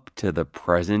up to the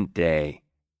present day.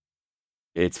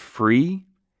 It's free,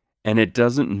 and it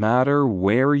doesn't matter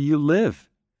where you live.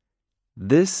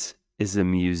 This is a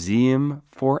museum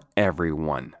for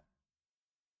everyone.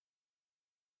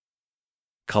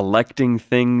 Collecting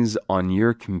things on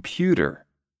your computer.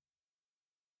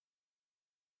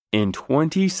 In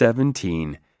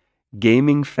 2017,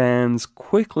 gaming fans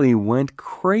quickly went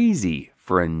crazy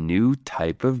for a new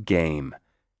type of game,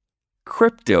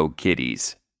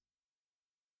 CryptoKitties.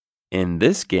 In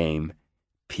this game,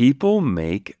 people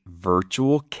make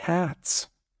virtual cats.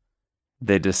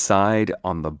 They decide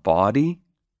on the body,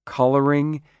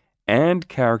 coloring, and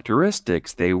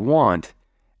characteristics they want,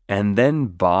 and then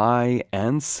buy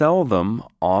and sell them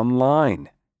online.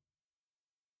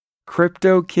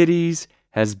 CryptoKitties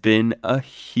has been a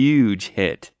huge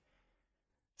hit.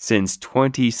 Since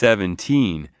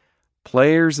 2017,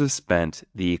 players have spent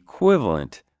the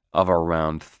equivalent of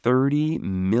around $30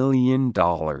 million,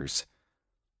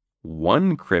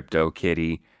 One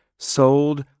CryptoKitty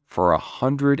sold for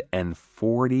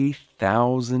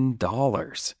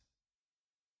 $140,000.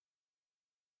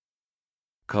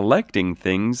 Collecting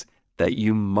things that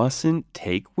you mustn't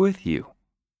take with you.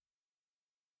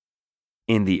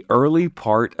 In the early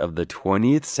part of the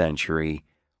 20th century,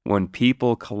 when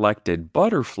people collected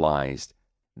butterflies,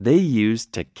 they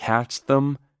used to catch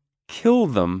them, kill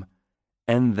them,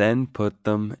 and then put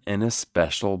them in a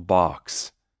special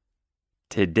box.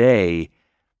 Today,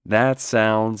 that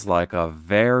sounds like a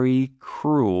very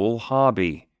cruel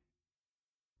hobby.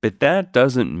 But that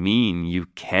doesn't mean you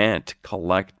can't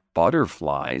collect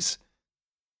butterflies.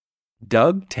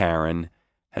 Doug Tarrant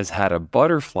has had a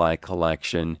butterfly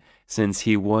collection since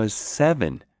he was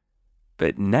 7,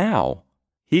 but now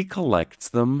he collects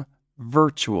them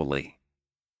virtually.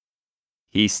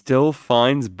 He still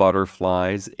finds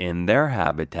butterflies in their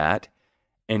habitat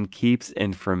and keeps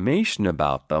information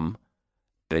about them,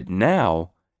 but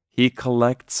now he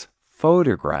collects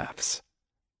photographs,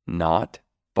 not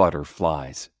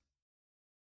butterflies.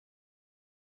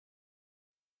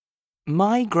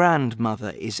 My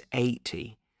grandmother is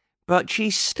 80, but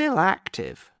she's still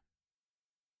active.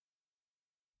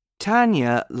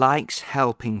 Tanya likes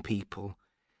helping people.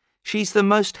 She's the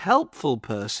most helpful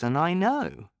person I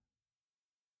know.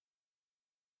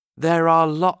 There are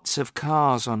lots of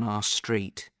cars on our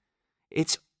street.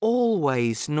 It's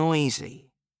always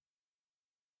noisy.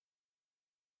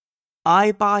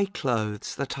 I buy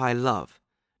clothes that I love,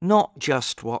 not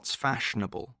just what's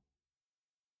fashionable.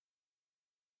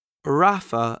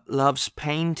 Rafa loves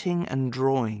painting and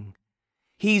drawing.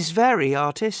 He's very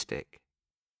artistic.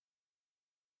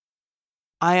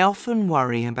 I often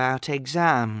worry about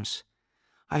exams.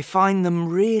 I find them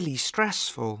really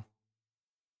stressful.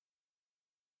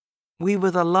 We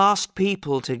were the last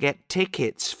people to get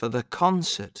tickets for the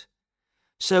concert,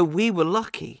 so we were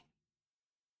lucky.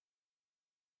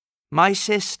 My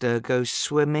sister goes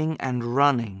swimming and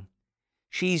running.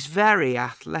 She's very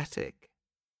athletic.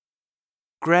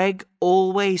 Greg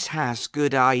always has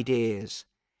good ideas.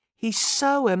 He's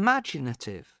so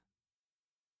imaginative.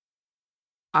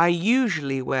 I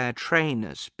usually wear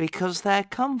trainers because they're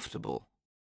comfortable.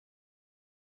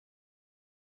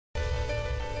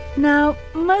 Now,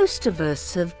 most of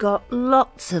us have got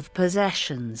lots of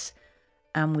possessions,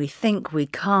 and we think we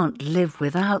can't live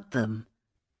without them.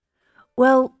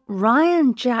 Well,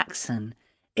 Ryan Jackson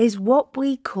is what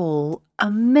we call a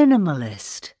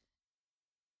minimalist.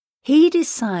 He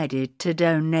decided to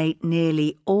donate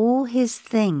nearly all his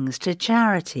things to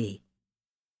charity.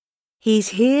 He's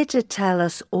here to tell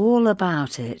us all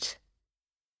about it.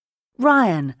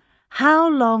 Ryan, how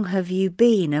long have you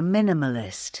been a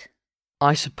minimalist?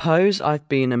 I suppose I've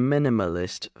been a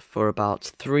minimalist for about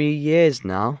 3 years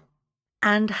now.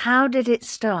 And how did it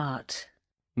start?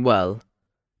 Well,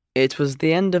 it was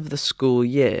the end of the school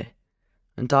year,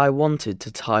 and I wanted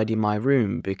to tidy my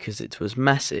room because it was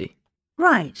messy.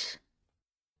 Right.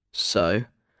 So,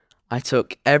 I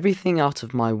took everything out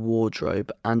of my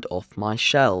wardrobe and off my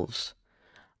shelves,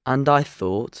 and I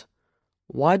thought,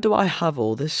 why do I have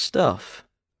all this stuff?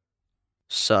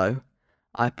 So,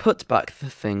 I put back the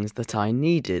things that I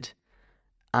needed,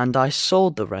 and I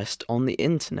sold the rest on the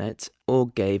internet or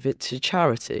gave it to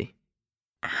charity.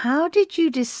 How did you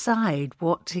decide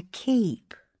what to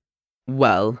keep?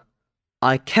 Well,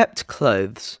 I kept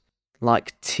clothes,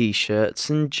 like t-shirts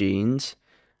and jeans,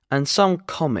 and some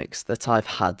comics that I've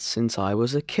had since I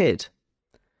was a kid.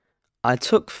 I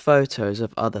took photos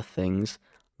of other things,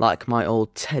 like my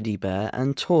old teddy bear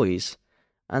and toys,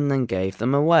 and then gave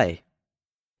them away.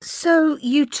 So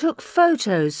you took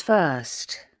photos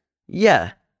first?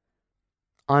 Yeah.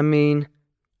 I mean,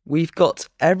 we've got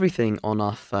everything on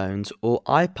our phones or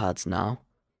iPads now.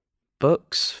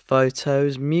 Books,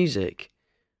 photos, music.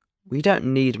 We don't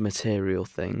need material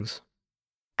things.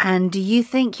 And do you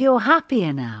think you're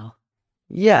happier now?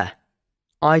 Yeah,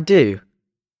 I do.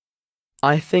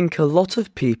 I think a lot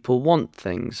of people want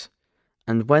things,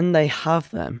 and when they have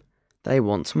them, they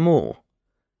want more.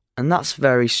 And that's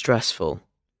very stressful.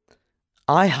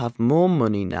 I have more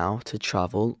money now to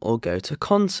travel or go to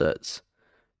concerts,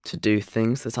 to do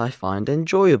things that I find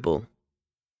enjoyable.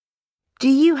 Do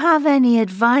you have any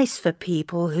advice for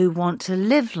people who want to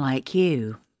live like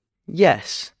you?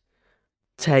 Yes.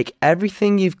 Take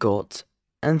everything you've got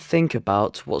and think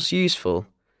about what's useful.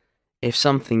 If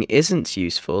something isn't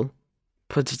useful,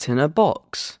 put it in a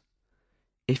box.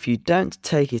 If you don't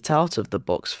take it out of the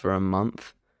box for a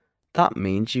month, that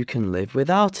means you can live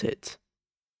without it.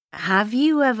 Have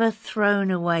you ever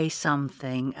thrown away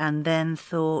something and then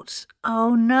thought,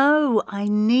 oh no, I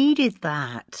needed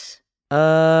that?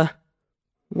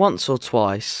 Once or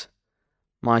twice.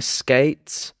 My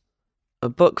skates, a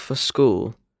book for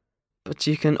school, but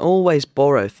you can always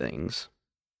borrow things.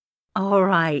 All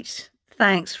right.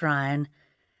 Thanks, Ryan.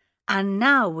 And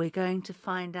now we're going to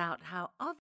find out how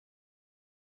other...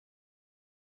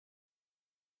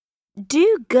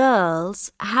 Do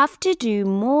girls have to do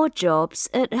more jobs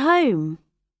at home?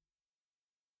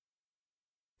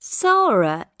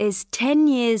 Sarah is 10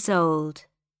 years old.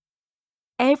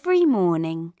 Every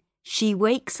morning, she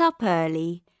wakes up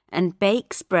early and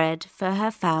bakes bread for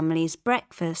her family's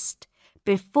breakfast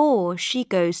before she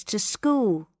goes to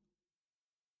school.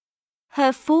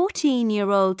 Her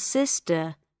 14-year-old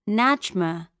sister,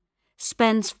 Najma,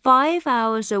 spends 5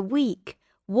 hours a week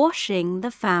washing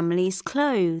the family's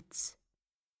clothes.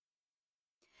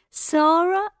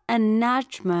 Sarah and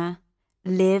Najma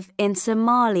live in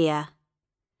Somalia,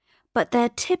 but they're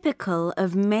typical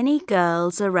of many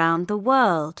girls around the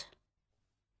world.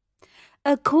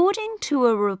 According to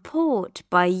a report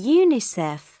by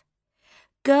UNICEF,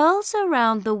 girls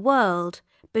around the world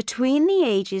between the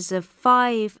ages of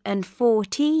 5 and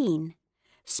 14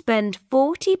 spend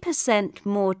 40%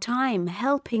 more time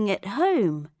helping at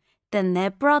home than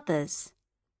their brothers.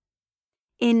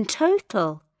 In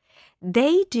total,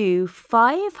 they do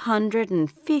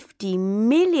 550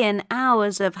 million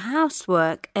hours of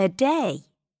housework a day.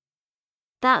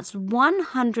 That's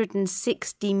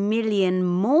 160 million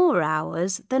more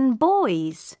hours than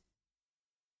boys.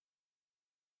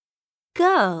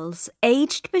 Girls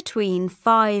aged between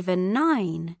 5 and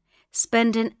 9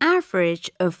 spend an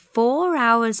average of 4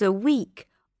 hours a week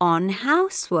on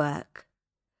housework,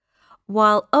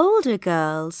 while older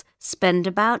girls spend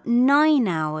about 9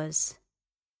 hours.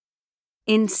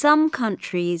 In some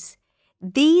countries,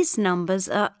 these numbers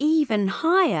are even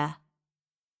higher.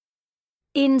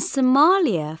 In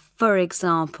Somalia, for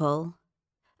example,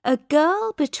 a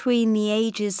girl between the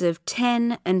ages of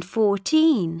 10 and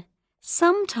 14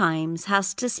 sometimes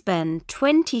has to spend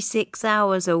 26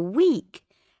 hours a week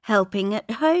helping at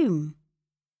home.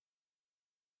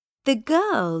 The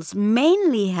girls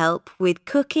mainly help with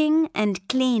cooking and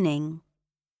cleaning.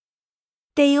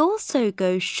 They also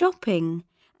go shopping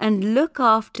and look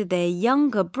after their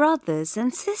younger brothers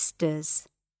and sisters.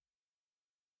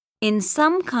 In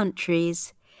some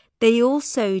countries, they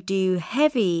also do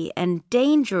heavy and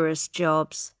dangerous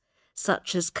jobs,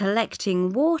 such as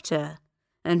collecting water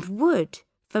and wood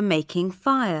for making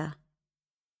fire.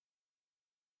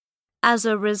 As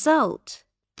a result,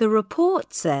 the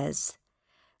report says,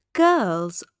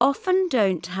 girls often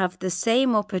don't have the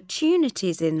same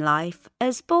opportunities in life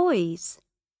as boys.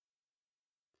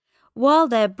 While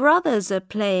their brothers are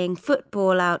playing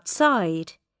football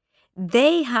outside,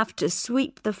 they have to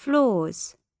sweep the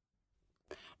floors.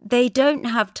 They don't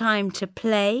have time to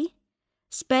play,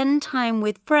 spend time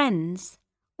with friends,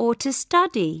 or to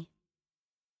study.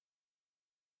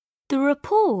 The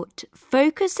report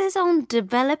focuses on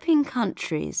developing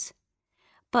countries,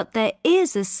 but there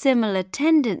is a similar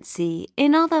tendency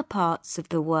in other parts of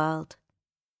the world.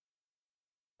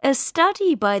 A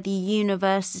study by the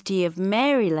University of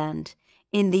Maryland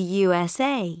in the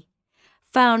USA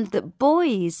found that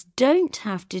boys don't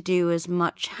have to do as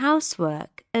much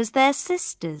housework as their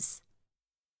sisters.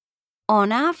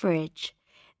 On average,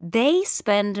 they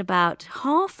spend about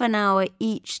half an hour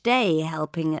each day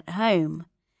helping at home,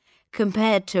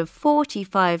 compared to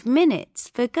 45 minutes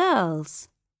for girls.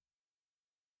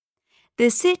 The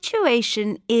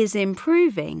situation is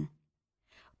improving.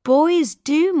 Boys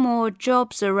do more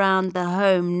jobs around the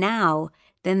home now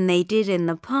than they did in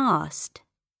the past.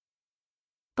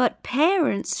 But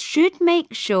parents should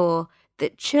make sure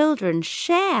that children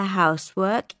share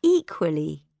housework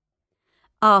equally.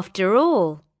 After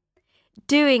all,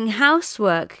 doing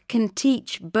housework can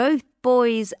teach both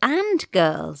boys and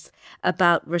girls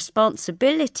about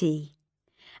responsibility,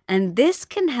 and this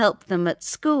can help them at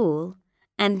school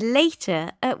and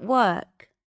later at work.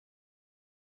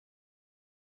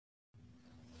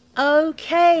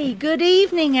 Okay, good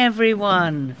evening,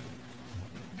 everyone.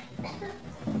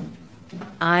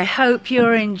 I hope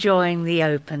you're enjoying the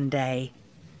open day.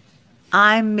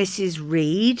 I'm Mrs.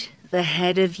 Reed, the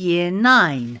head of Year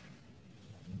 9.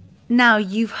 Now,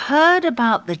 you've heard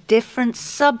about the different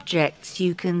subjects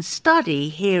you can study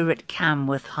here at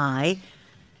Camworth High,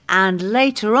 and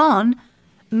later on,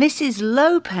 Mrs.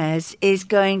 Lopez is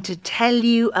going to tell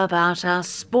you about our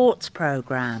sports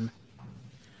programme.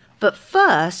 But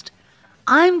first,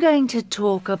 I'm going to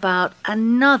talk about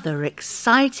another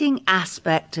exciting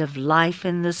aspect of life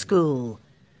in the school.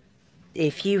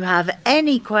 If you have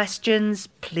any questions,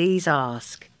 please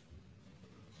ask.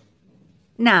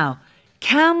 Now,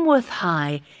 Camworth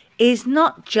High is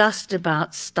not just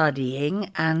about studying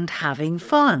and having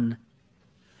fun.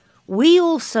 We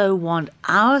also want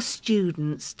our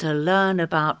students to learn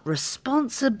about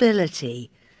responsibility,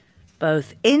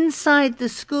 both inside the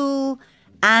school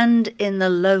and in the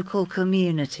local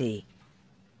community.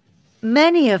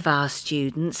 Many of our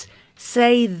students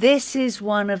say this is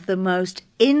one of the most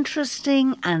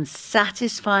interesting and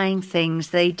satisfying things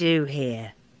they do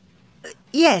here.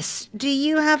 Yes, do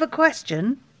you have a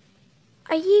question?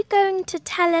 Are you going to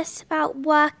tell us about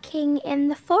working in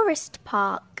the forest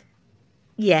park?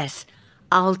 Yes,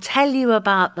 I'll tell you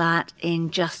about that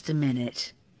in just a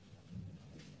minute.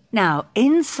 Now,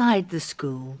 inside the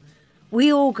school,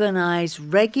 we organise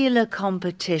regular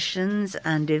competitions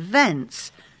and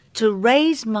events to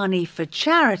raise money for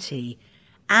charity,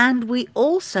 and we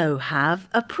also have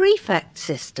a prefect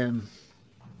system.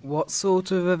 What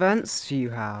sort of events do you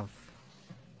have?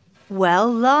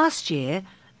 Well, last year,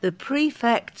 the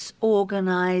prefects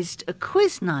organised a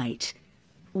quiz night.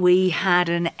 We had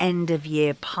an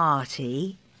end-of-year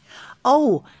party.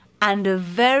 Oh, and a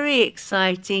very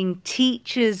exciting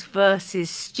teachers versus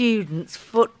students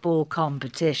football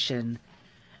competition.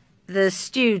 The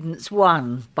students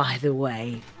won, by the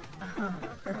way.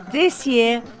 This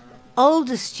year,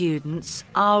 older students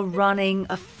are running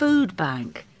a food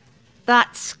bank.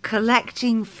 That's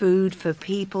collecting food for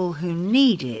people who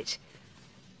need it.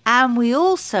 And we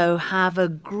also have a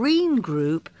green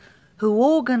group who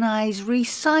organise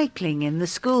recycling in the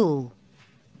school.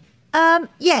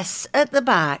 Yes, at the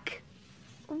back.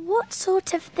 What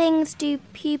sort of things do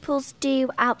pupils do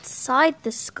outside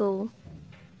the school?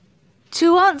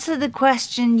 To answer the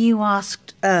question you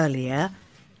asked earlier,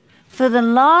 for the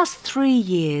last 3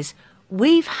 years,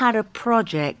 we've had a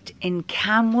project in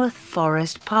Camworth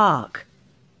Forest Park.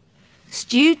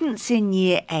 Students in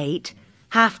Year 8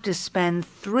 have to spend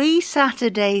 3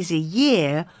 Saturdays a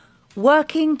year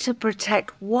working to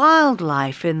protect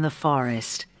wildlife in the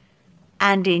forest.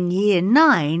 And in Year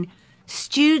 9,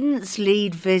 students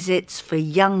lead visits for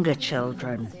younger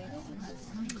children.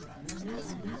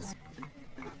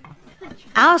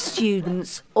 Our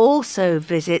students also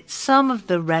visit some of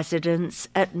the residents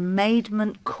at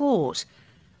Maidment Court,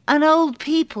 an old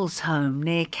people's home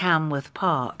near Camworth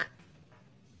Park.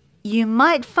 You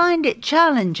might find it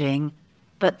challenging,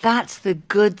 but that's the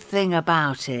good thing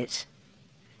about it.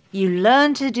 You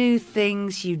learn to do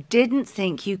things you didn't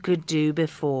think you could do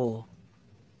before.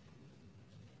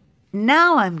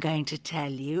 Now I'm going to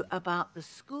tell you about the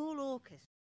school orchestra.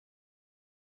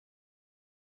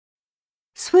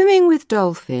 Swimming with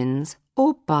dolphins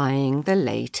or buying the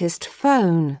latest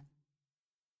phone.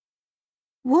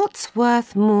 What's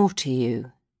worth more to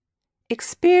you?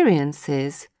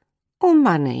 Experiences or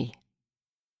money?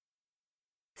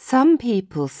 Some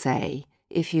people say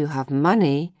if you have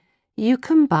money, you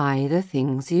can buy the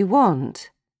things you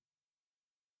want.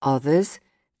 Others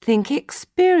think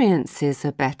experiences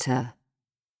are better.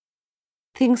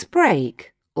 Things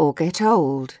break or get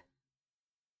old.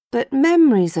 But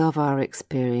memories of our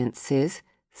experiences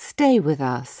stay with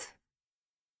us.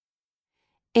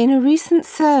 In a recent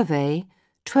survey,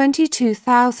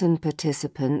 22,000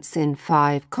 participants in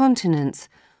 5 continents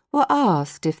were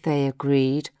asked if they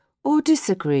agreed or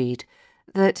disagreed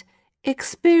that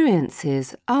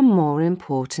experiences are more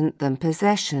important than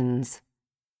possessions.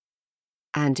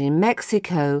 And in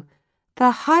Mexico,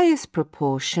 the highest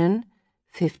proportion,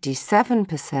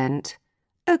 57%,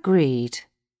 agreed.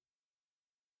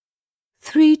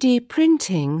 3D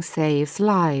printing saves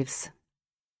lives.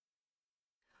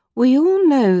 We all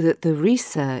know that the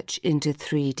research into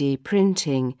 3D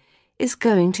printing is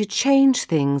going to change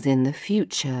things in the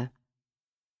future.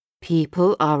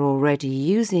 People are already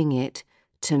using it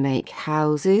to make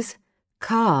houses,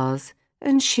 cars,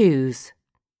 and shoes.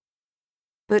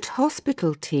 But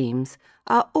hospital teams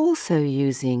are also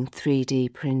using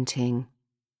 3D printing.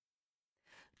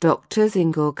 Doctors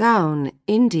in Gurgaon,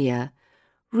 India,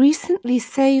 recently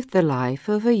saved the life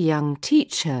of a young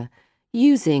teacher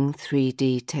using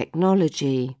 3D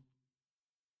technology.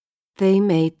 They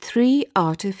made 3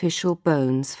 artificial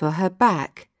bones for her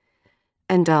back,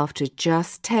 and after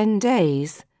just 10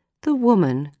 days, the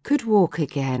woman could walk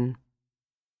again.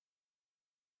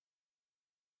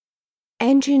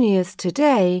 Engineers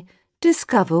today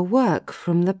discover work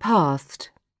from the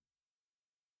past.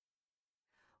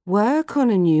 Work on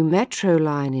a new metro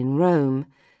line in Rome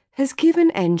has given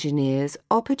engineers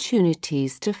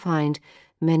opportunities to find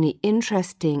many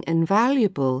interesting and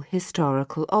valuable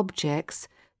historical objects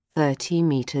 30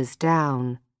 metres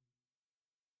down.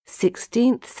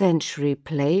 16th century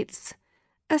plates,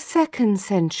 a 2nd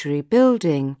century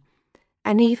building,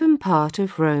 and even part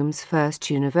of Rome's first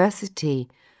university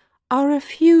are a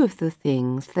few of the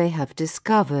things they have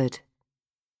discovered.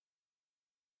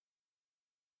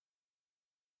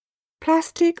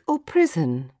 Plastic or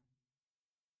prison?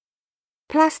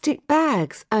 Plastic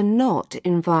bags are not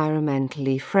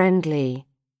environmentally friendly.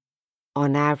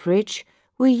 On average,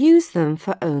 we use them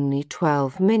for only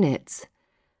 12 minutes,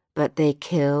 but they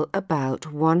kill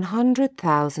about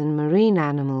 100,000 marine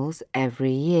animals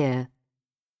every year.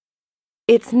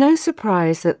 It's no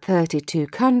surprise that 32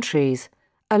 countries,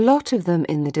 a lot of them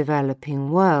in the developing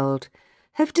world,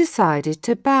 have decided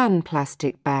to ban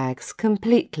plastic bags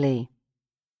completely.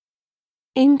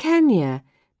 In Kenya,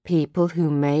 people who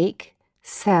make,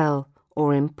 sell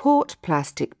or import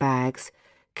plastic bags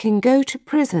can go to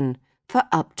prison for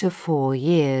up to 4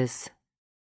 years.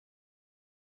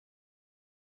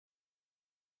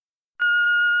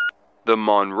 The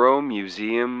Monroe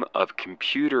Museum of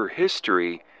Computer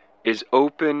History is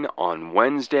open on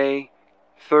Wednesday,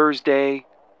 Thursday,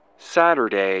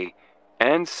 Saturday,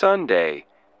 and Sunday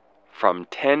from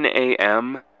 10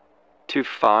 a.m. to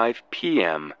 5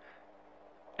 p.m.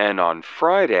 and on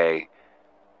Friday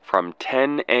from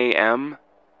 10 a.m.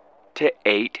 to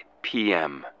 8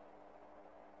 p.m.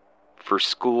 For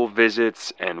school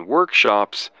visits and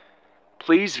workshops,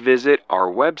 please visit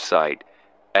our website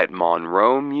at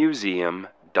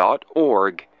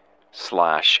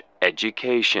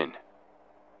monroemuseum.org/education.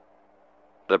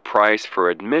 The price for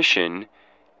admission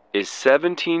is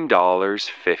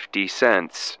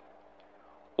 $17.50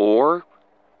 or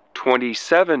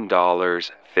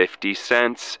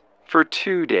 $27.50 for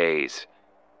 2 days.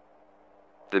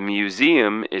 The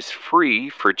museum is free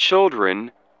for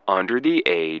children under the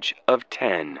age of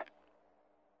 10.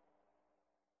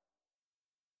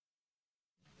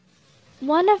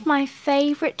 One of my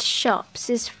favourite shops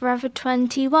is Forever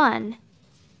 21,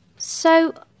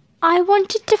 so I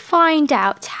wanted to find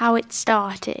out how it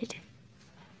started.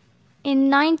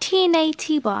 In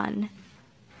 1981,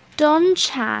 Don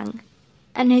Chang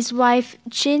and his wife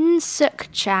Jin Suk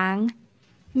Chang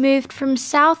moved from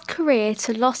South Korea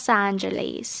to Los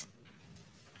Angeles.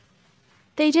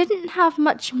 They didn't have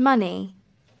much money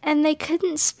and they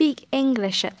couldn't speak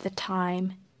English at the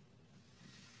time.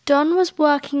 Don was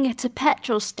working at a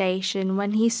petrol station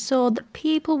when he saw that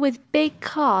people with big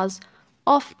cars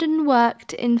often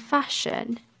worked in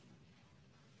fashion.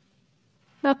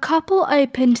 The couple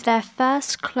opened their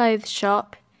first clothes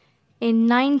shop in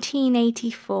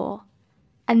 1984,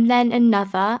 and then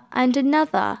another and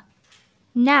another.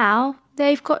 Now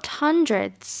they've got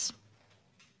hundreds.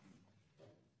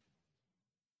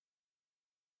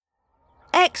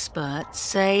 Experts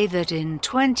say that in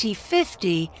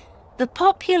 2050, the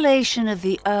population of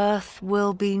the Earth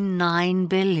will be 9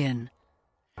 billion.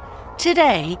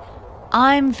 Today,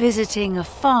 I'm visiting a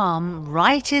farm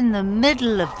right in the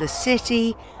middle of the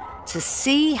city to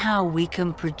see how we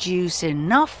can produce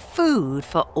enough food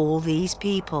for all these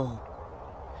people.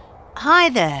 Hi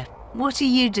there, what are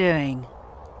you doing?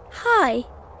 Hi,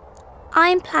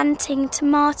 I'm planting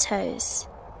tomatoes.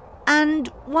 And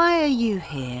why are you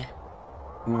here?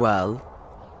 Well,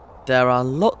 there are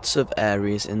lots of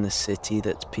areas in the city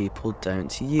that people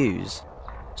don't use.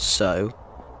 So,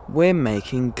 we're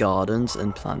making gardens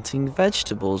and planting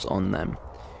vegetables on them.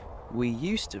 We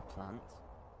used to plant...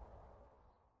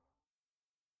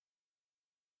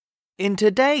 In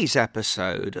today's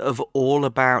episode of All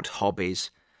About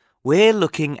Hobbies, we're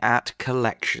looking at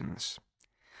collections.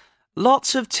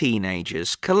 Lots of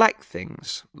teenagers collect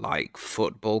things like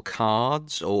football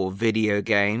cards or video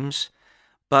games,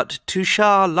 but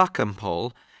Tushar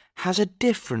Lakampol has a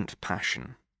different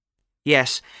passion.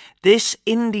 Yes, this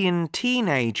Indian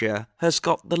teenager has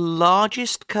got the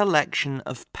largest collection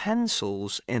of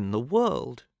pencils in the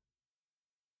world.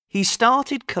 He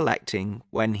started collecting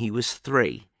when he was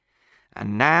 3,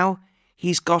 and now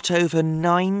he's got over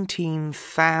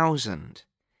 19,000.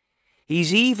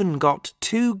 He's even got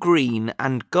 2 green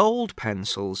and gold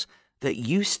pencils that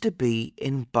used to be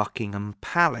in Buckingham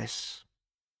Palace.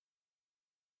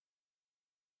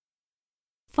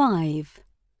 5.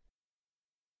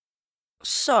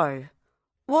 So,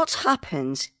 what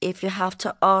happens if you have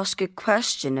to ask a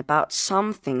question about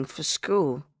something for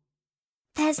school?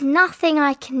 There's nothing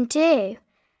I can do.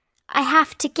 I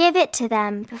have to give it to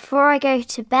them before I go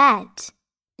to bed.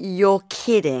 You're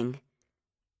kidding.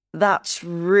 That's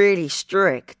really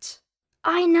strict.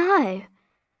 I know.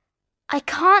 I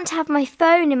can't have my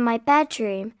phone in my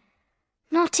bedroom,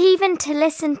 not even to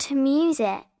listen to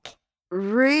music.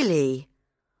 Really?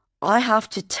 I have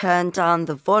to turn down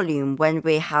the volume when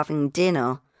we're having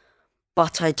dinner,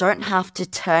 but I don't have to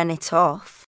turn it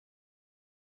off.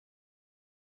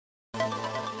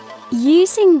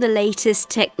 Using the latest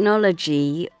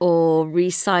technology or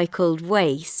recycled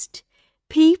waste,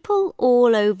 people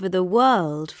all over the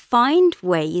world find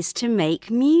ways to make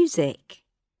music.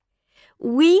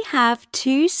 We have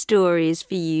 2 stories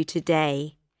for you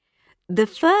today. The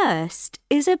first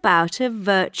is about a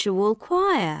virtual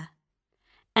choir,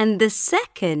 and the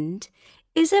second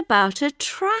is about a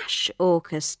trash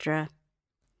orchestra.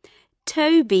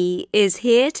 Toby is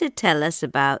here to tell us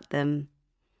about them.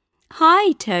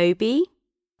 Hi, Toby.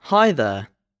 Hi there.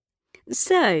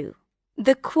 So,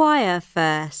 the choir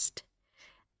first.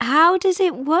 How does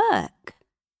it work?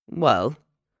 Well,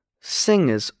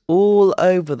 singers all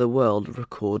over the world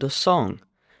record a song,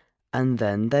 and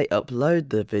then they upload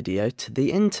the video to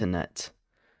the internet.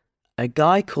 A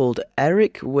guy called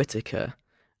Eric Whittaker,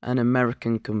 an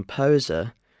American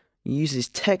composer, uses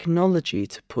technology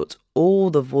to put all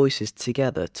the voices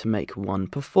together to make one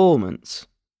performance.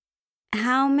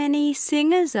 How many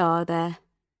singers are there?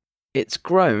 It's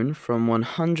grown from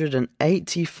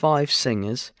 185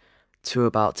 singers to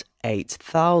about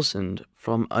 8,000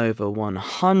 from over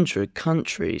 100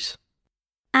 countries.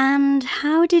 And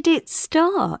how did it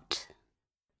start?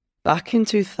 Back in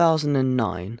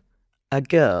 2009, a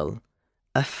girl,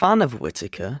 a fan of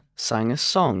Whittaker, sang a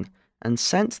song and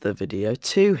sent the video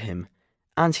to him,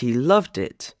 and he loved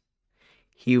it.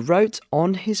 He wrote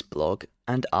on his blog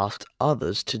and asked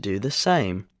others to do the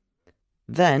same.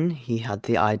 Then he had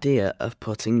the idea of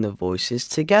putting the voices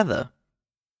together.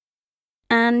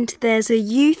 And there's a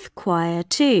youth choir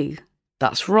too.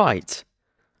 That's right.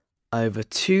 Over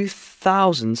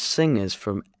 2,000 singers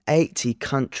from 80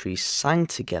 countries sang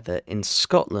together in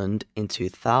Scotland in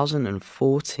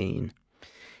 2014.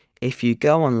 If you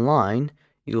go online,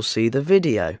 you'll see the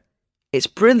video. It's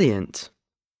brilliant.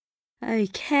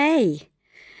 Okay.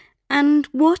 And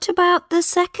what about the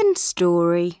second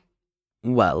story?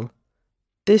 Well,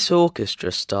 this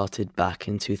orchestra started back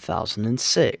in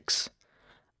 2006.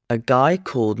 A guy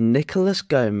called Nicolas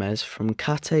Gomez from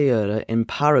Cateura in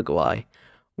Paraguay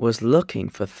was looking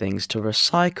for things to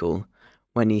recycle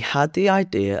when he had the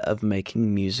idea of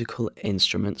making musical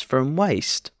instruments from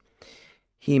waste.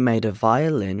 He made a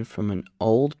violin from an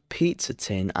old pizza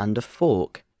tin and a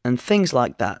fork and things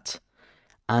like that,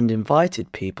 and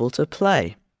invited people to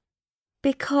play.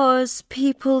 Because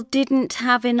people didn't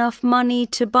have enough money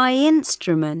to buy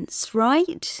instruments,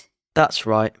 right? That's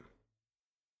right.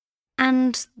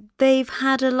 And they've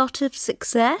had a lot of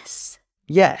success?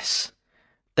 Yes,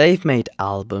 they've made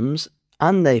albums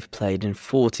and they've played in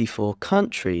 44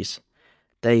 countries.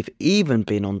 They've even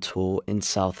been on tour in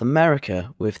South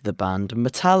America with the band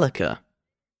Metallica.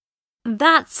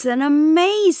 That's an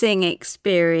amazing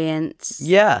experience.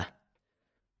 Yeah.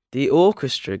 The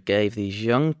orchestra gave these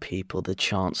young people the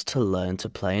chance to learn to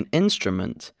play an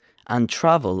instrument and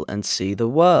travel and see the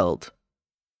world.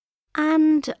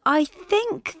 And I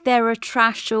think there are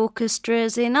trash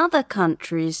orchestras in other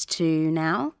countries too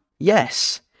now.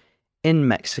 Yes, in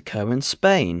Mexico and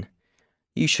Spain.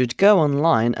 You should go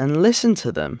online and listen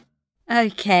to them.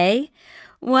 Okay.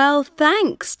 Well,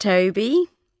 thanks, Toby.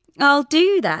 I'll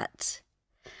do that.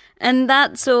 And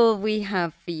that's all we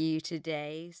have for you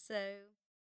today, so...